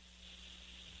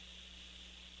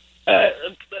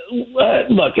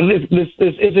 Look, this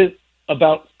isn't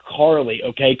about Carly,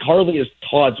 okay? Carly is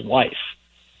Todd's wife.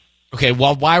 Okay,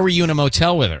 well, why were you in a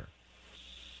motel with her?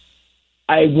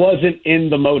 I wasn't in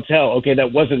the motel, okay?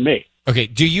 That wasn't me. Okay,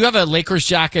 do you have a Lakers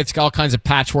jacket? It's got all kinds of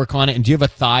patchwork on it, and do you have a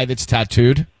thigh that's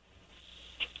tattooed?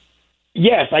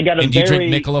 Yes, I got a And do you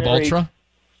drink Michelob Ultra?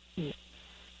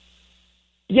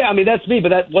 Yeah, I mean, that's me, but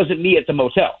that wasn't me at the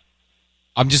motel.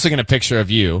 I'm just looking at a picture of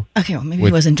you. Okay, well, maybe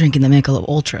he wasn't drinking the Michelob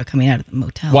Ultra coming out of the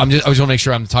motel. Well, I just want to make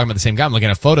sure I'm talking about the same guy. I'm looking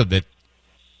at a photo that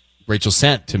Rachel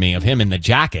sent to me of him in the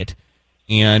jacket,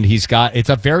 and it's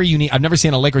a very unique. I've never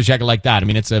seen a Lakers jacket like that. I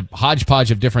mean, it's a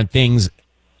hodgepodge of different things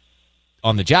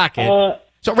on the jacket.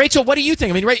 So, Rachel, what do you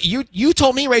think? I mean, you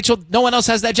told me, Rachel, no one else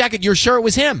has that jacket. You're sure it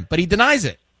was him, but he denies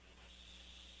it.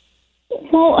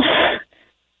 Well,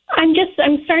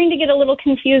 I'm starting to get a little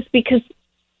confused because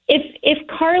if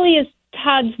Carly is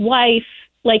Todd's wife,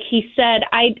 like he said,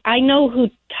 I know who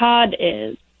Todd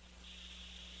is.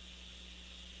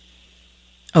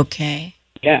 Okay.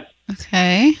 Yeah.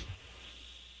 Okay.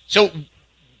 So,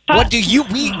 what do you?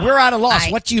 We're at a loss.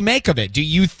 What do you make of it? Do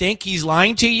you think he's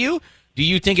lying to you? Do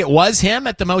you think it was him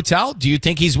at the motel? Do you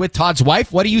think he's with Todd's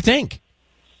wife? What do you think?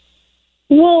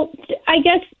 Well, I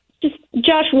guess just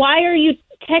Josh, why are you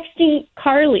texting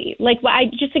Carly? Like, I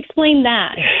just explained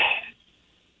that.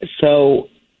 So,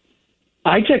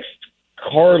 I text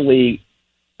Carly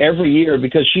every year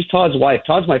because she's Todd's wife.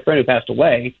 Todd's my friend who passed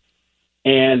away,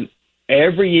 and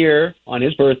every year on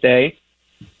his birthday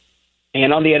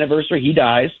and on the anniversary he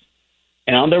dies,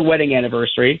 and on their wedding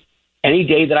anniversary, any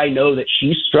day that I know that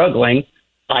she's struggling,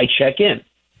 I check in.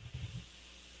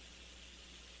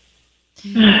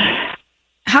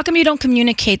 How come you don't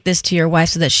communicate this to your wife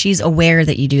so that she's aware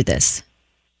that you do this?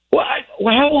 Well,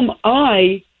 how am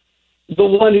I the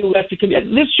one who has to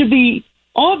communicate? This should be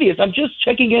obvious. I'm just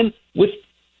checking in with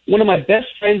one of my best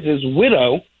friends'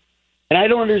 widow, and I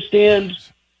don't understand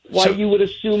why you would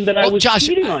assume that I was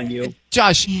cheating on you.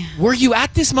 Josh, were you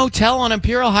at this motel on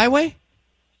Imperial Highway?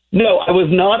 No, I was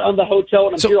not on the hotel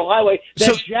on Imperial Highway.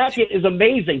 That jacket is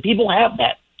amazing. People have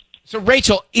that. So,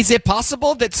 Rachel, is it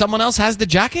possible that someone else has the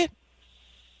jacket?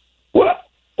 Well,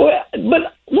 but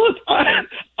look,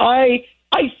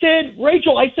 I said,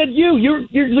 Rachel, I said you're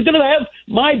going to have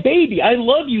my baby. I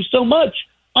love you so much.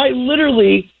 I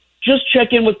literally just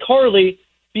check in with Carly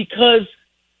because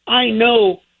I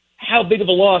know how big of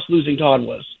a loss losing Todd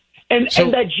was. And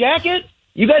that jacket,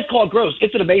 you guys call it gross.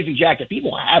 It's an amazing jacket.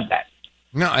 People have that.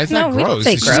 No, it's not gross.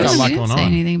 It's just got a lot going on. Say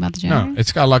anything about the jacket? No,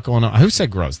 it's got a lot going on. Who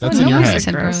said gross? That's in your head.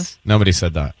 Gross. Nobody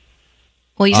said that.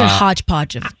 Well, you said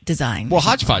hodgepodge of design. Well,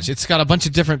 hodgepodge. It's got a bunch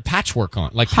of different patchwork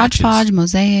on, like patches. Hodgepodge,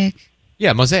 mosaic.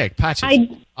 Yeah, mosaic patches.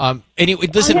 Anyway,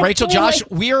 listen, Rachel, Josh,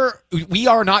 we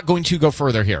are not going to go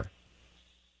further here.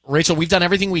 Rachel, we've done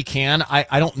everything we can.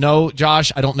 I don't know,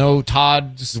 Josh. I don't know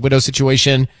Todd's widow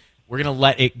situation. We're going to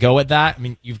let it go at that. I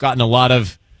mean, you've gotten a lot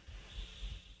of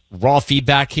raw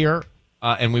feedback here,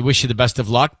 and we wish you the best of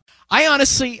luck. I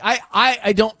honestly,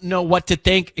 I don't know what to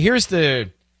think. Here's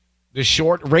the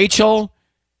short. Rachel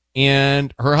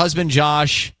and her husband,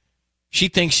 Josh, she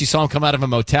thinks she saw him come out of a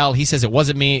motel. He says it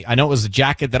wasn't me. I know it was the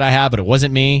jacket that I had, but it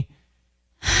wasn't me.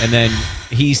 And then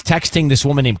he's texting this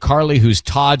woman named Carly, who's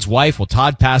Todd's wife. Well,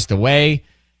 Todd passed away.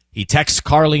 He texts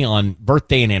Carly on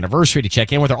birthday and anniversary to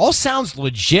check in with her. All sounds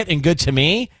legit and good to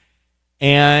me.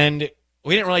 And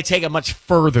we didn't really take it much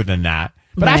further than that.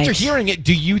 But Right. after hearing it,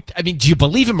 do you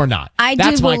believe him or not?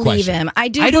 That's do my believe question. him. I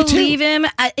do too. believe him.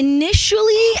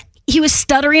 Initially, he was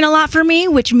stuttering a lot for me,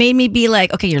 which made me be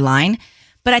like, okay, you're lying.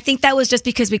 But I think that was just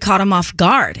because we caught him off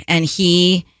guard. And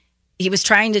he was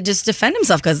trying to just defend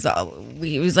himself because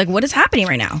he was like, what is happening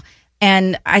right now?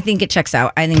 And I think it checks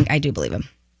out. I do believe him.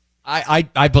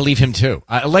 I believe him too.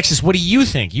 Alexis, what do you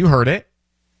think? You heard it.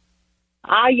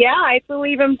 Yeah, I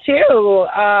believe him too.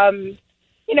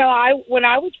 When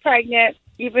I was pregnant,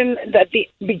 even at the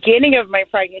beginning of my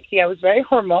pregnancy, I was very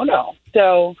hormonal.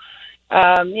 So,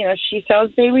 she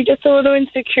sounds maybe just a little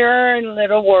insecure and a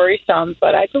little worrisome,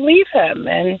 but I believe him.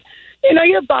 And,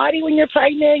 your body when you're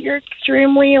pregnant, you're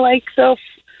extremely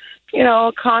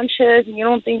conscious and you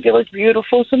don't think it looks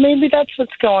beautiful. So maybe that's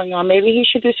what's going on. Maybe he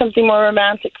should do something more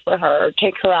romantic for her, or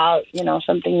take her out,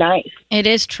 something nice. It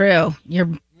is true. Your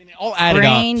all added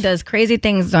brain up. does crazy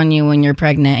things on you when you're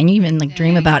pregnant, and you even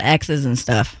dream about exes and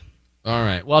stuff. All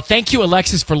right. Well, thank you,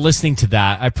 Alexis, for listening to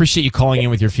that. I appreciate you calling in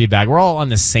with your feedback. We're all on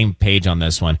the same page on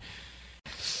this one.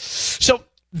 So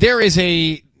there is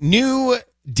a new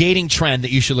dating trend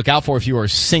that you should look out for if you are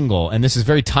single, and this is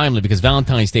very timely because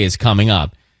Valentine's Day is coming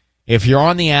up. If you're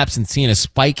on the apps and seeing a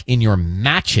spike in your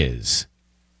matches,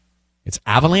 it's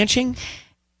avalanching?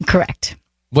 Correct.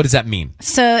 What does that mean?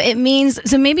 So it means,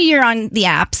 maybe you're on the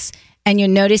apps and you're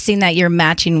noticing that you're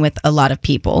matching with a lot of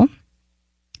people.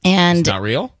 And It's not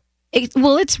real?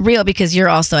 It's real because you're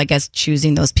also, I guess,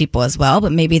 choosing those people as well.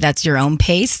 But maybe that's your own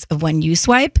pace of when you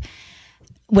swipe.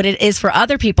 What it is for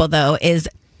other people, though, is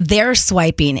they're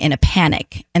swiping in a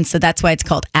panic. And so that's why it's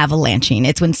called avalanching.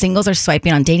 It's when singles are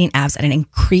swiping on dating apps at an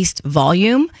increased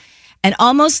volume and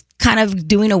almost kind of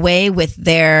doing away with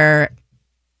their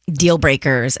deal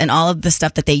breakers and all of the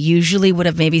stuff that they usually would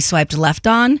have maybe swiped left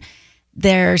on.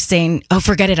 They're saying, oh,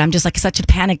 forget it. I'm just such a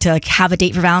panic to have a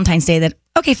date for Valentine's Day that,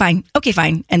 okay, fine.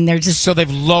 And they're just... So they've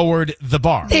lowered the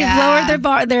bar. They've lowered their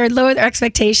bar. They're lowered their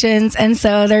expectations. And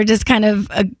so they're just kind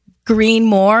of agreeing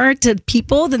more to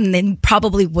people than they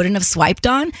probably wouldn't have swiped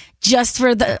on just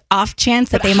for the off chance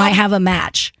that they might have a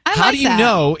match. How do you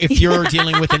know if you're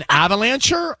dealing with an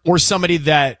avalancher or somebody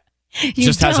that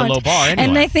just has a low bar anyway?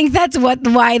 And I think that's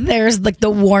why there's the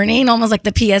warning, almost like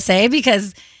the PSA,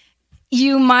 because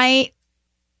you might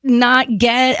not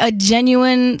get a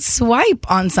genuine swipe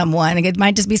on someone. It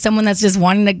might just be someone that's just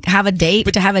wanting to have a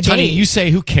date to have a Honey, date. you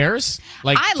say who cares?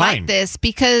 I fine. like this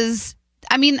because,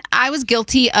 I was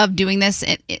guilty of doing this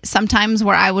sometimes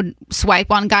where I would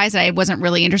swipe on guys that I wasn't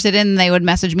really interested in. And they would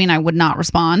message me and I would not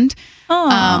respond.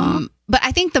 But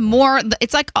I think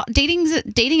it's like dating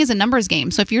is a numbers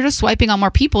game. So if you're just swiping on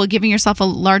more people, giving yourself a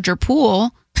larger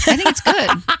pool, I think it's good.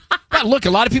 But look,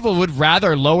 a lot of people would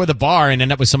rather lower the bar and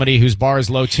end up with somebody whose bar is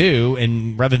low too,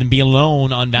 and rather than be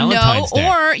alone on Valentine's Day.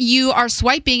 Or you are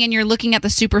swiping and you're looking at the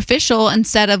superficial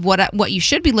instead of what you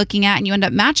should be looking at, and you end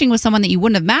up matching with someone that you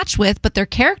wouldn't have matched with, but their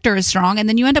character is strong, and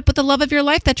then you end up with the love of your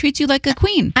life that treats you like a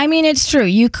queen. It's true.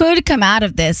 You could come out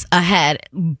of this ahead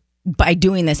by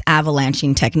doing this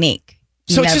avalanching technique.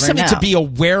 So it's just something to be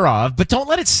aware of, but don't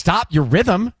let it stop your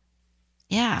rhythm.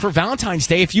 Yeah. For Valentine's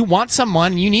Day, if you want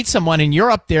someone, you need someone, and you're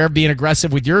up there being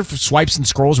aggressive with your swipes and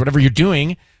scrolls, whatever you're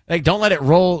doing, don't let it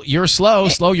roll. You're slow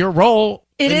your roll.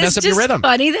 It and is mess up just your rhythm.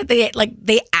 funny that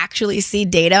they actually see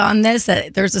data on this.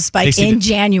 That there's a spike in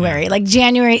January.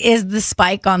 January is the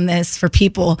spike on this for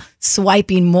people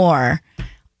swiping more.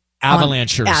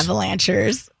 Avalanchers.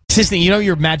 Sisney,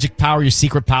 your magic power, your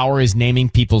secret power is naming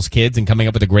people's kids and coming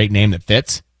up with a great name that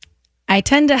fits? I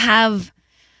tend to have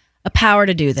a power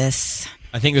to do this.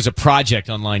 I think there's a project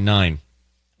on line 9.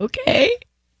 Okay.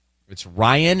 It's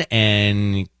Ryan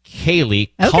and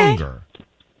Kaylee Conger.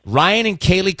 Ryan and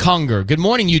Kaylee Conger. Good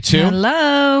morning, you two.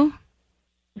 Hello.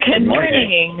 Good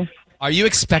morning. Are you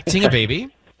expecting a baby?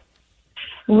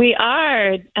 We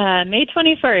are. May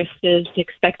 21st is the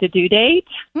expected due date.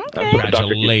 Okay.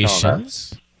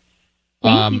 Congratulations.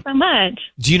 Thank you so much.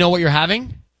 Do you know what you're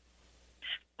having?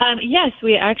 Yes,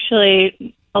 we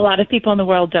actually, a lot of people in the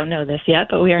world don't know this yet,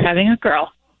 but we are having a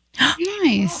girl.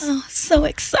 Nice. Oh, so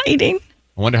exciting.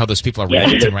 I wonder how those people are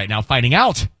reacting right now, finding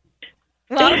out.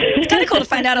 Well, it's kind of cool to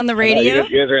find out on the radio. You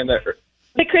guys are in there.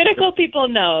 The critical people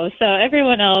know, so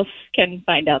everyone else can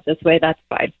find out this way. That's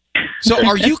fine. So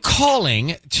are you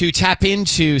calling to tap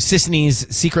into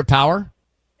Sisney's secret power?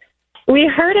 We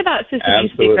heard about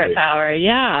Sisney's Absolutely. secret power.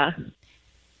 Yeah.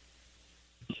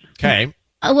 Okay.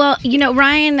 Well,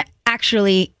 Ryan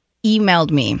actually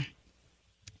emailed me,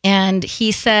 and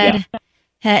he said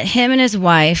that him and his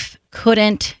wife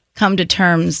couldn't come to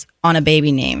terms on a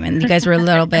baby name, and you guys were a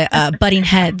little bit butting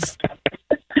heads.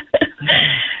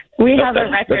 We have a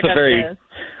record of this.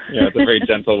 Yeah, it's a very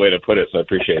gentle way to put it, so I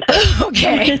appreciate that.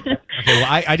 Okay. Okay, well,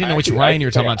 I didn't know which Ryan you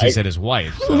were talking about until you said his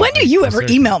wife. So When do you ever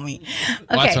email me?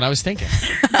 Well, that's what I was thinking.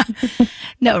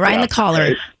 No, Ryan the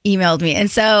caller emailed me,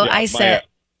 and so Yeah,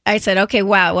 I said, okay,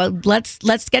 wow. Well,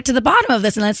 let's get to the bottom of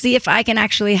this, and let's see if I can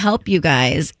actually help you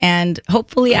guys, and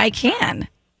hopefully I can.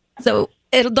 So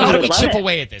How do we chip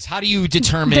away at this? How do you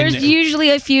determine? There's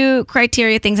usually a few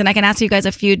criteria things, and I can ask you guys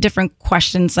a few different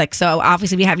questions. Like, so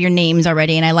obviously we have your names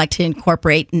already, and I like to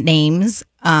incorporate names.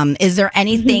 Is there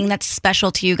anything that's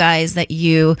special to you guys that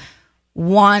you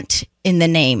want in the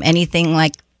name? Anything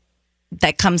like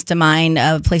that comes to mind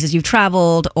of places you've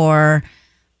traveled or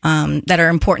that are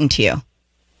important to you?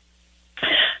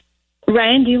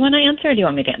 Ryan, do you want to answer or do you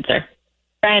want me to answer?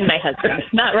 Ryan, my husband,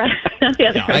 not Ryan, not the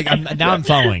other. Now I'm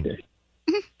following.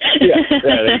 Yeah,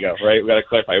 there you go. Right, we got to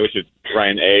clarify which is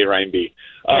Ryan A, Ryan B.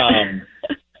 I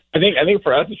think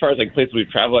for us, as far as like places we've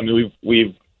traveled, I mean,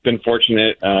 we've been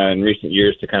fortunate in recent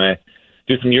years to kind of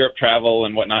do some Europe travel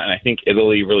and whatnot, and I think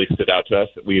Italy really stood out to us.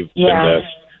 We've been to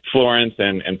Florence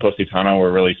and Positano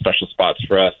were really special spots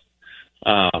for us.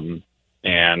 I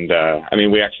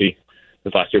mean, we actually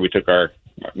this last year we took our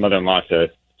mother-in-law to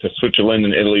Switzerland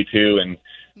and Italy too, and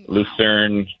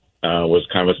Lucerne was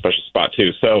kind of a special spot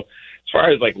too. So as far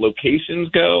as like locations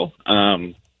go,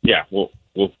 we'll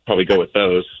probably go with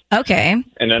those. Okay.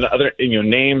 And then other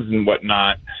names and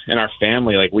whatnot in our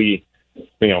family, like we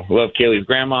love Kaylee's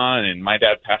grandma, and my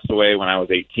dad passed away when I was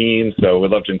 18, so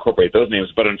we'd love to incorporate those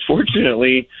names. But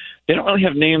unfortunately, they don't really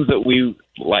have names that we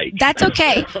like. That's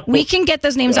okay. We can get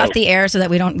those names off the air so that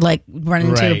we don't like run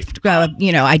into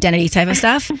identity type of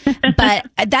stuff. But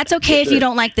that's okay if you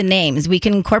don't like the names. We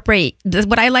can incorporate.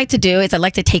 What I like to do is I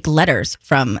like to take letters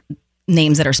from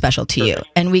names that are special to you,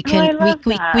 and we can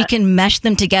we can mesh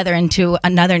them together into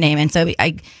another name. And so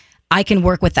I can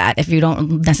work with that if you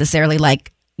don't necessarily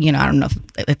like. I don't know if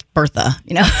it's Bertha,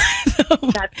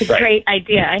 That's a great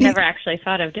idea. I never actually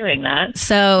thought of doing that.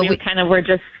 So we kind of were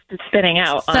just spinning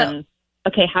out on,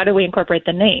 okay, how do we incorporate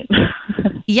the name?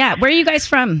 Yeah. Where are you guys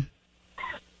from?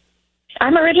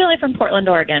 I'm originally from Portland,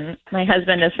 Oregon. My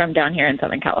husband is from down here in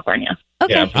Southern California.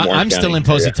 Okay. Yeah, I'm still in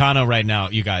Positano right now,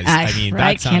 you guys. I mean,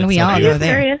 right? that sounded Can we so all beautiful. go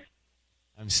there?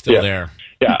 I'm still there.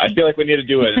 Yeah, I feel like we need to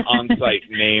do an on-site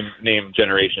name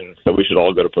generation, so we should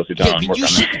all go to Positano and work You on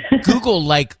should that. Google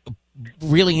like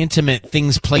really intimate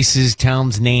things, places,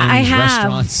 towns, names, I have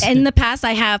restaurants. in the past.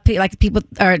 I have like people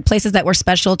or places that were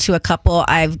special to a couple.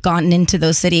 I've gone into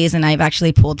those cities and I've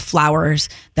actually pulled flowers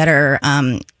that are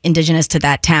indigenous to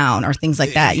that town or things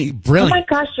like that. Brilliant. Oh my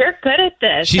gosh, you're good at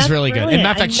this. She's That's really good. brilliant. In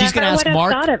matter of fact, she's going to ask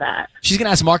Mark. Thought of that. She's going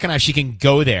to ask Mark and I if she can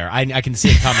go there. I can see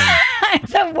it coming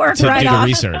That work to right do off. the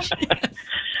research.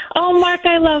 Oh, Mark,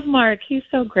 I love Mark. He's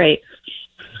so great.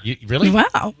 You, really?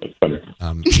 Wow.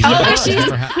 He's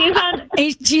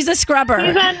a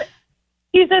scrubber.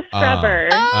 He's a scrubber.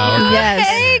 Oh, okay. Yes.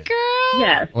 Hey, girl.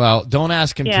 Yes. Well, don't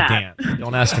ask him to dance.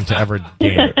 Don't ask him to ever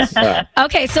dance.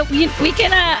 Okay, so we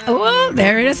can. Oh,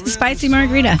 there it is, spicy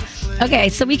margarita. Okay,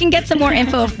 so we can get some more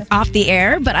info off the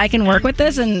air, but I can work with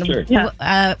this and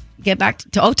get back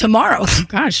to tomorrow.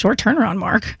 Gosh, short turnaround,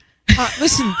 Mark.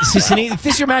 Listen, Sissany, if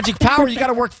this is your magic power, you got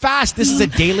to work fast. This is a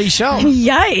daily show.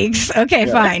 Yikes. Okay,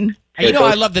 fine.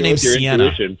 I love the name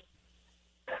Sienna.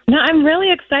 No, I'm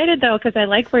really excited, though, because I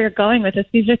like where you're going with this.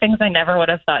 These are things I never would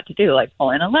have thought to do, like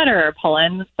pull in a letter or pull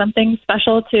in something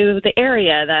special to the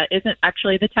area that isn't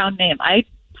actually the town name.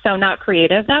 So not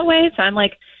creative that way. So I'm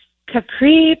like,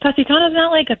 Capri, Positano's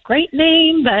not like a great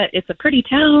name, but it's a pretty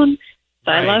town.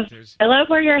 So I love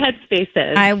where your headspace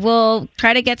is. I will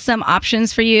try to get some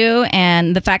options for you,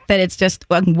 and the fact that it's just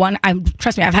one.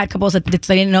 Trust me, I've had couples that they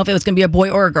didn't know if it was going to be a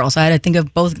boy or a girl, so I had to think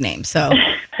of both names. So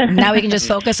now we can just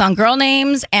focus on girl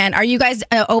names. And are you guys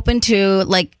open to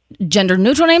like gender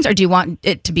neutral names, or do you want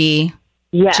it to be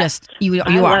Yes. Just you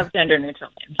I are. love gender neutral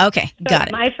names. Okay, So got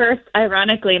it.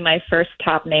 Ironically, my first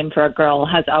top name for a girl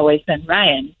has always been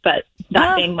Ryan, but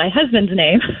that being my husband's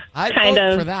name, I'd kind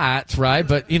vote of for that, right?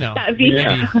 But, you know, That we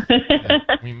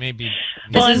veto. may be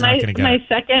Well, not and going to get my it.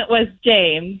 second was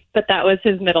James, but that was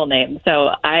his middle name, so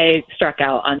I struck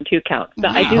out on 2 counts.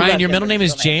 But I do Ryan, love your middle gender name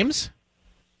is neutral James?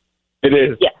 It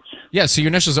is. Yes. Yeah, so your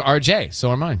initials are RJ. So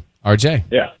are mine. RJ.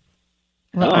 Yeah.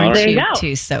 Well, Oh, aren't there you you go.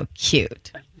 two so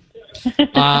cute?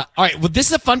 All right. Well, this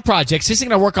is a fun project. Sissy's going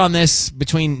to work on this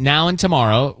between now and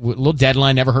tomorrow. A little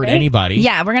deadline, never hurt anybody.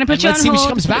 Yeah, we're gonna put And you let's on see hold.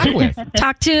 what she comes back with.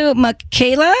 Talk to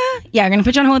Michaela. Yeah, we're gonna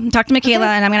put you on hold and talk to Michaela,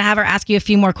 and I'm gonna have her ask you a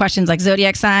few more questions like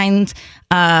zodiac signs,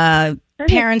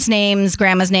 parents' names,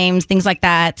 grandma's names, things like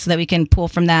that, so that we can pull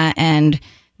from that and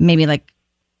maybe like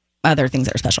other things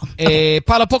that are special.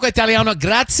 Parlo poco italiano.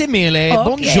 Grazie mille.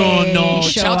 Buongiorno.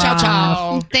 show Ciao, ciao, off.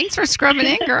 ciao. Thanks for scrubbing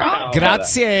in, girl.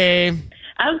 Grazie.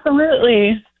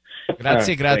 Absolutely.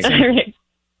 Grazie, All grazie. right.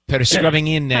 Per scrubbing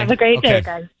in. Have a great Okay. day,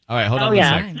 guys. All right, hold Oh, on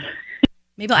yeah. a sec.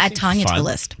 Maybe I'll add Tanya to the fun.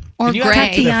 list. Or Can you add Gray.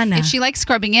 to the- Tatiana. If she likes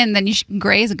scrubbing in, then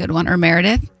Gray is a good one. Or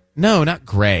Meredith. No, not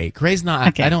Gray. Gray's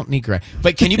not. I don't need Gray.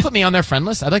 But can you put me on their friend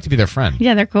list? I'd like to be their friend.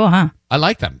 Yeah, they're cool, huh? I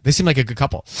like them. They seem like a good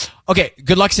couple. Okay,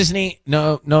 good luck, Sisney.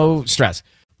 No stress.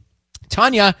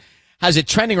 Tanya has a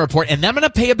trending report, and then I'm going to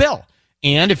pay a bill.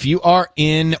 And if you are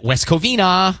in West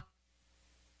Covina,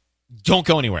 don't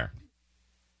go anywhere.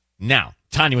 Now,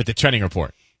 Tanya with the trending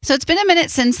report. So it's been a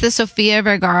minute since the Sofia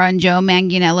Vergara and Joe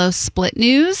Manganiello split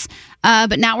news,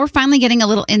 but now we're finally getting a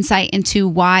little insight into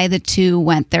why the two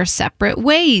went their separate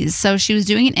ways. So she was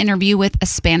doing an interview with a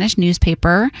Spanish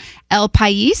newspaper, El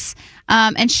País,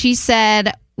 and she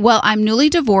said, "Well, I'm newly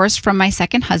divorced from my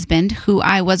second husband, who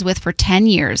I was with for 10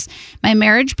 years. My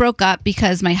marriage broke up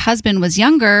because my husband was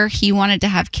younger, he wanted to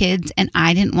have kids, and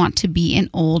I didn't want to be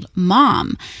an old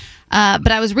mom."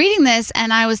 But I was reading this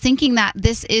and I was thinking that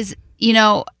this is,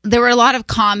 there were a lot of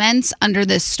comments under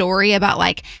this story about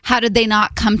like, how did they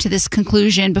not come to this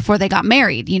conclusion before they got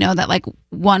married? That like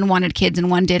one wanted kids and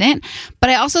one didn't. But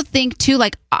I also think too,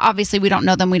 like, obviously we don't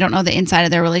know them. We don't know the inside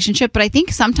of their relationship. But I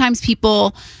think sometimes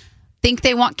people think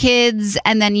they want kids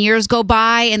and then years go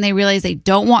by and they realize they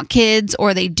don't want kids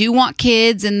or they do want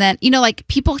kids. And then, like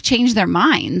people change their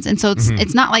minds. And so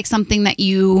it's not like something that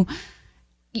you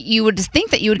would just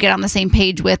think that you would get on the same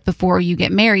page with before you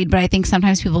get married, but I think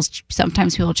sometimes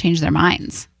people change their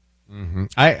minds. Mm-hmm.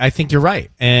 I think you're right,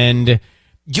 and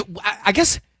I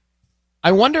guess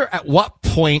I wonder at what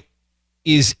point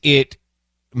is it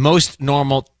most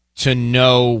normal to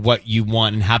know what you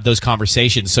want and have those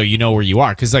conversations so you know where you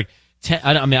are? Because like,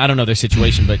 I don't know their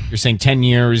situation, but you're saying 10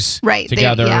 years right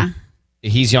together. Yeah.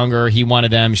 He's younger. He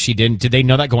wanted them. She didn't. Did they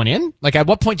know that going in? Like, at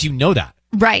what point do you know that?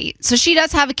 Right. So she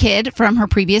does have a kid from her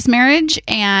previous marriage,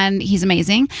 and he's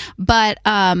amazing. But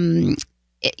I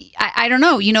don't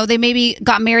know. They maybe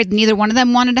got married, and neither one of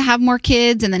them wanted to have more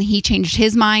kids, and then he changed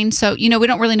his mind. So, we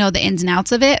don't really know the ins and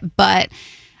outs of it. But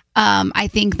I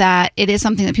think that it is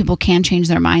something that people can change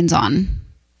their minds on.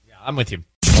 Yeah, I'm with you.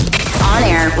 On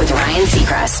Air with Ryan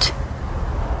Seacrest.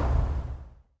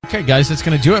 Okay, guys, that's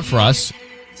going to do it for us.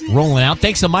 Rolling out.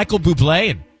 Thanks to Michael Bublé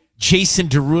and Jason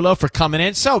Derulo for coming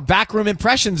in. So, backroom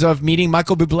impressions of meeting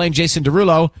Michael Bublé and Jason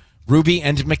Derulo. Ruby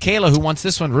and Michaela. Who wants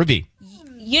this one? Ruby.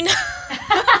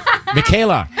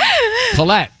 Michaela.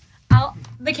 Colette.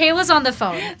 Michaela's on the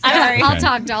phone. So Sorry.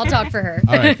 I'll talk for her.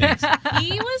 All right, thanks.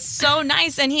 He was so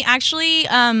nice, and he actually Which is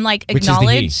the he?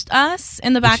 acknowledged us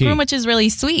in the Which back he? room, which is really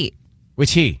sweet.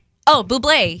 Which he? Oh,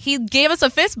 Bublé. He gave us a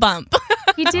fist bump.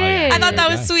 He did. I thought that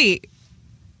Okay. was sweet.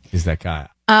 Is that guy?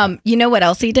 You know what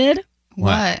else he did?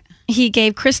 What? He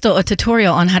gave Crystal a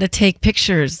tutorial on how to take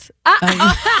pictures.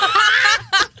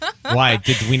 Why?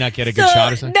 Did we not get a good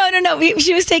shot or something? No.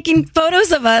 She was taking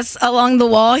photos of us along the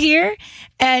wall here,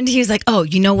 and he was like, "Oh,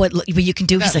 you know what you can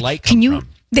do?" Where'd He's that like, light "Can come you?"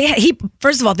 from?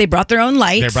 First of all, they brought their own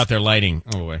lights. They brought their lighting.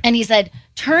 Oh, boy. And he said,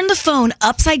 turn the phone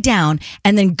upside down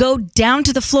and then go down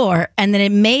to the floor. And then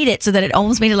it made it so that it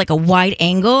almost made it like a wide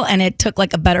angle and it took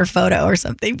like a better photo or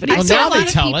something. But Well, saw now a lot they of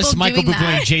tell us people Michael doing Bublé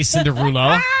that. and Jason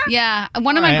Derulo. Yeah.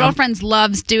 One of my All right, girlfriends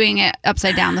loves doing it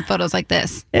upside down, the photos like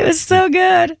this. It was so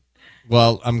good.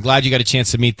 Well, I'm glad you got a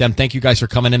chance to meet them. Thank you guys for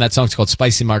coming in. That song's called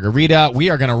Spicy Margarita. We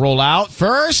are going to roll out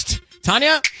first.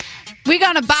 Tanya? We're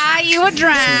going to buy you a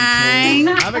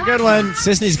drink. Have a good one.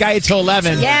 Sisney's got you till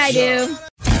 11. Yeah, I do.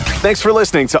 Thanks for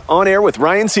listening to On Air with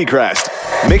Ryan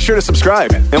Seacrest. Make sure to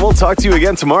subscribe, and we'll talk to you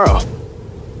again tomorrow.